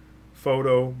Lightroom,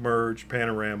 photo, merge,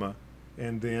 panorama,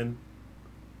 and then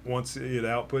once it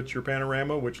outputs your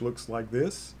panorama, which looks like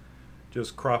this,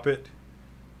 just crop it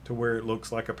to where it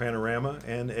looks like a panorama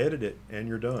and edit it, and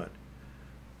you're done.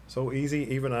 So easy,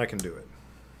 even I can do it.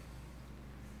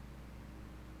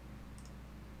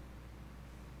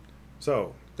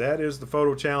 So that is the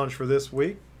photo challenge for this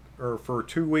week, or for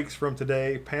 2 weeks from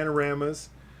today, panoramas.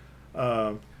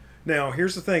 Now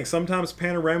here's the thing, sometimes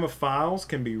panorama files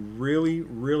can be really,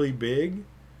 really big.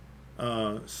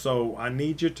 So I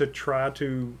need you to try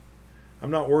to, I'm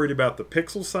not worried about the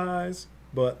pixel size,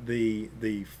 but the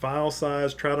file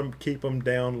size, try to keep them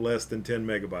down less than 10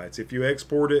 megabytes. If you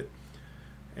export it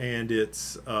and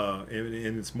it's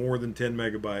more than 10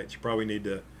 megabytes, you probably need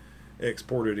to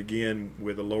export it again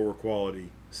with a lower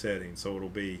quality setting, so it'll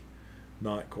be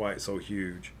not quite so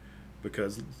huge.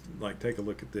 Because, like, take a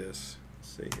look at this. Let's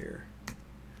see here.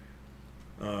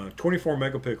 24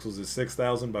 megapixels is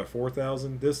 6,000 by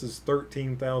 4,000. This is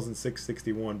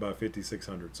 13,661 by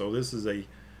 5,600. So this is a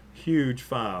huge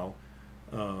file.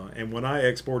 And when I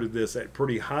exported this at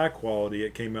pretty high quality,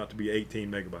 it came out to be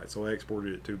 18 megabytes. So I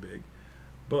exported it too big.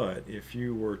 But if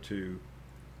you were to...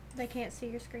 They can't see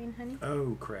your screen, honey.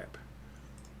 Oh, crap.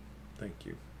 Thank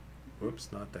you.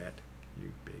 Whoops, not that.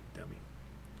 You big dummy.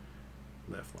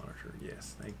 Left monitor.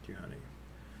 Yes, thank you, honey.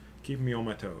 Keeping me on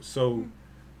my toes. So,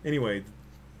 anyway,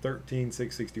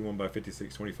 13,661 by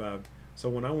 5,625. So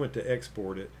when I went to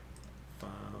export it, file,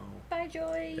 Bye,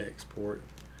 Joy. export.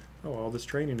 Oh, all this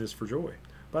training is for Joy.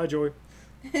 Bye, Joy.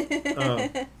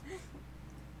 You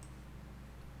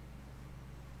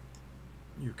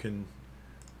can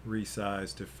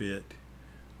resize to fit,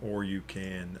 or you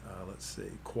can, let's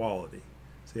see, quality.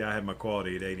 See, I had my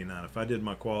quality at 89. If I did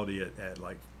my quality at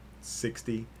like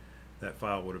 60, that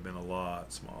file would have been a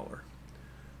lot smaller.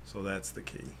 So that's the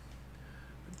key.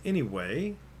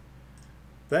 Anyway,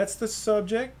 that's the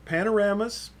subject,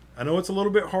 panoramas. I know it's a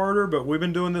little bit harder, but we've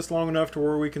been doing this long enough to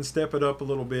where we can step it up a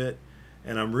little bit.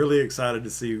 And I'm really excited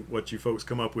to see what you folks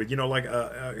come up with. You know, like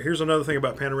here's another thing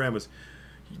about panoramas.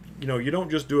 You know, you don't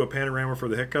just do a panorama for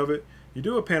the heck of it. You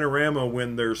do a panorama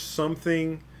when there's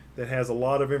something that has a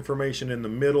lot of information in the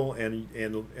middle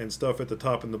and stuff at the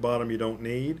top and the bottom you don't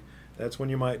need. That's when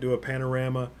you might do a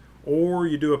panorama. Or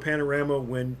you do a panorama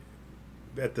when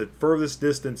at the furthest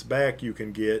distance back you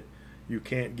can't get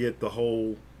the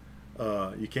whole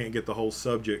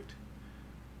subject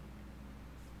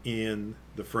in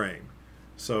the frame.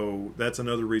 So that's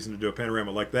another reason to do a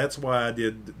panorama. Like that's why I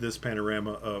did this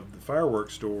panorama of the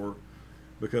fireworks store,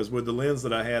 because with the lens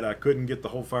that I had, I couldn't get the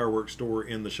whole fireworks store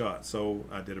in the shot. So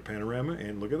I did a panorama,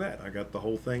 and look at that. I got the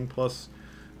whole thing plus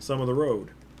some of the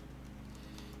road.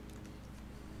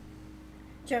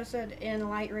 Joe said in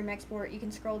Lightroom Export, you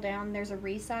can scroll down. There's a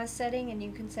resize setting, and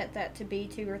you can set that to be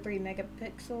 2 or 3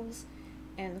 megapixels,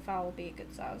 and the file will be a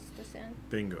good size to send.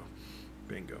 Bingo.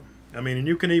 Bingo. I mean, and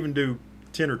you can even do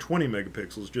 10 or 20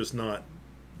 megapixels, just not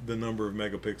the number of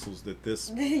megapixels that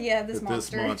this yeah, this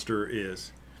monster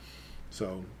is.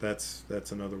 So that's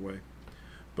another way.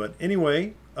 But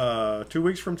anyway, 2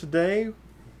 weeks from today,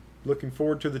 looking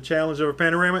forward to the challenge of a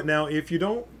panorama. Now, if you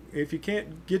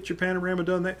can't get your panorama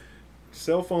done, that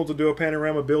cell phones will do a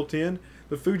panorama built in.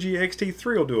 The Fuji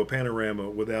X-T3 will do a panorama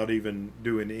without even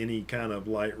doing any kind of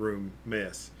Lightroom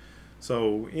mess.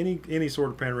 So any sort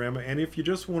of panorama, and if you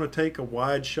just want to take a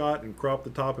wide shot and crop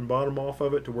the top and bottom off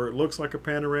of it to where it looks like a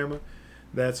panorama,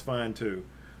 that's fine too.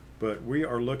 But we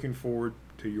are looking forward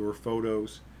to your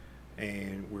photos,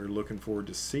 and we're looking forward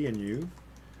to seeing you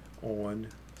on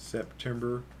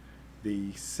September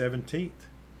the 17th.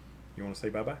 You want to say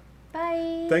bye-bye?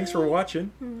 Bye. Thanks for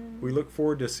watching. We look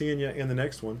forward to seeing you in the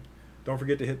next one. Don't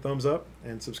forget to hit thumbs up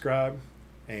and subscribe,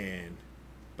 and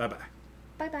bye-bye.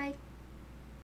 Bye-bye.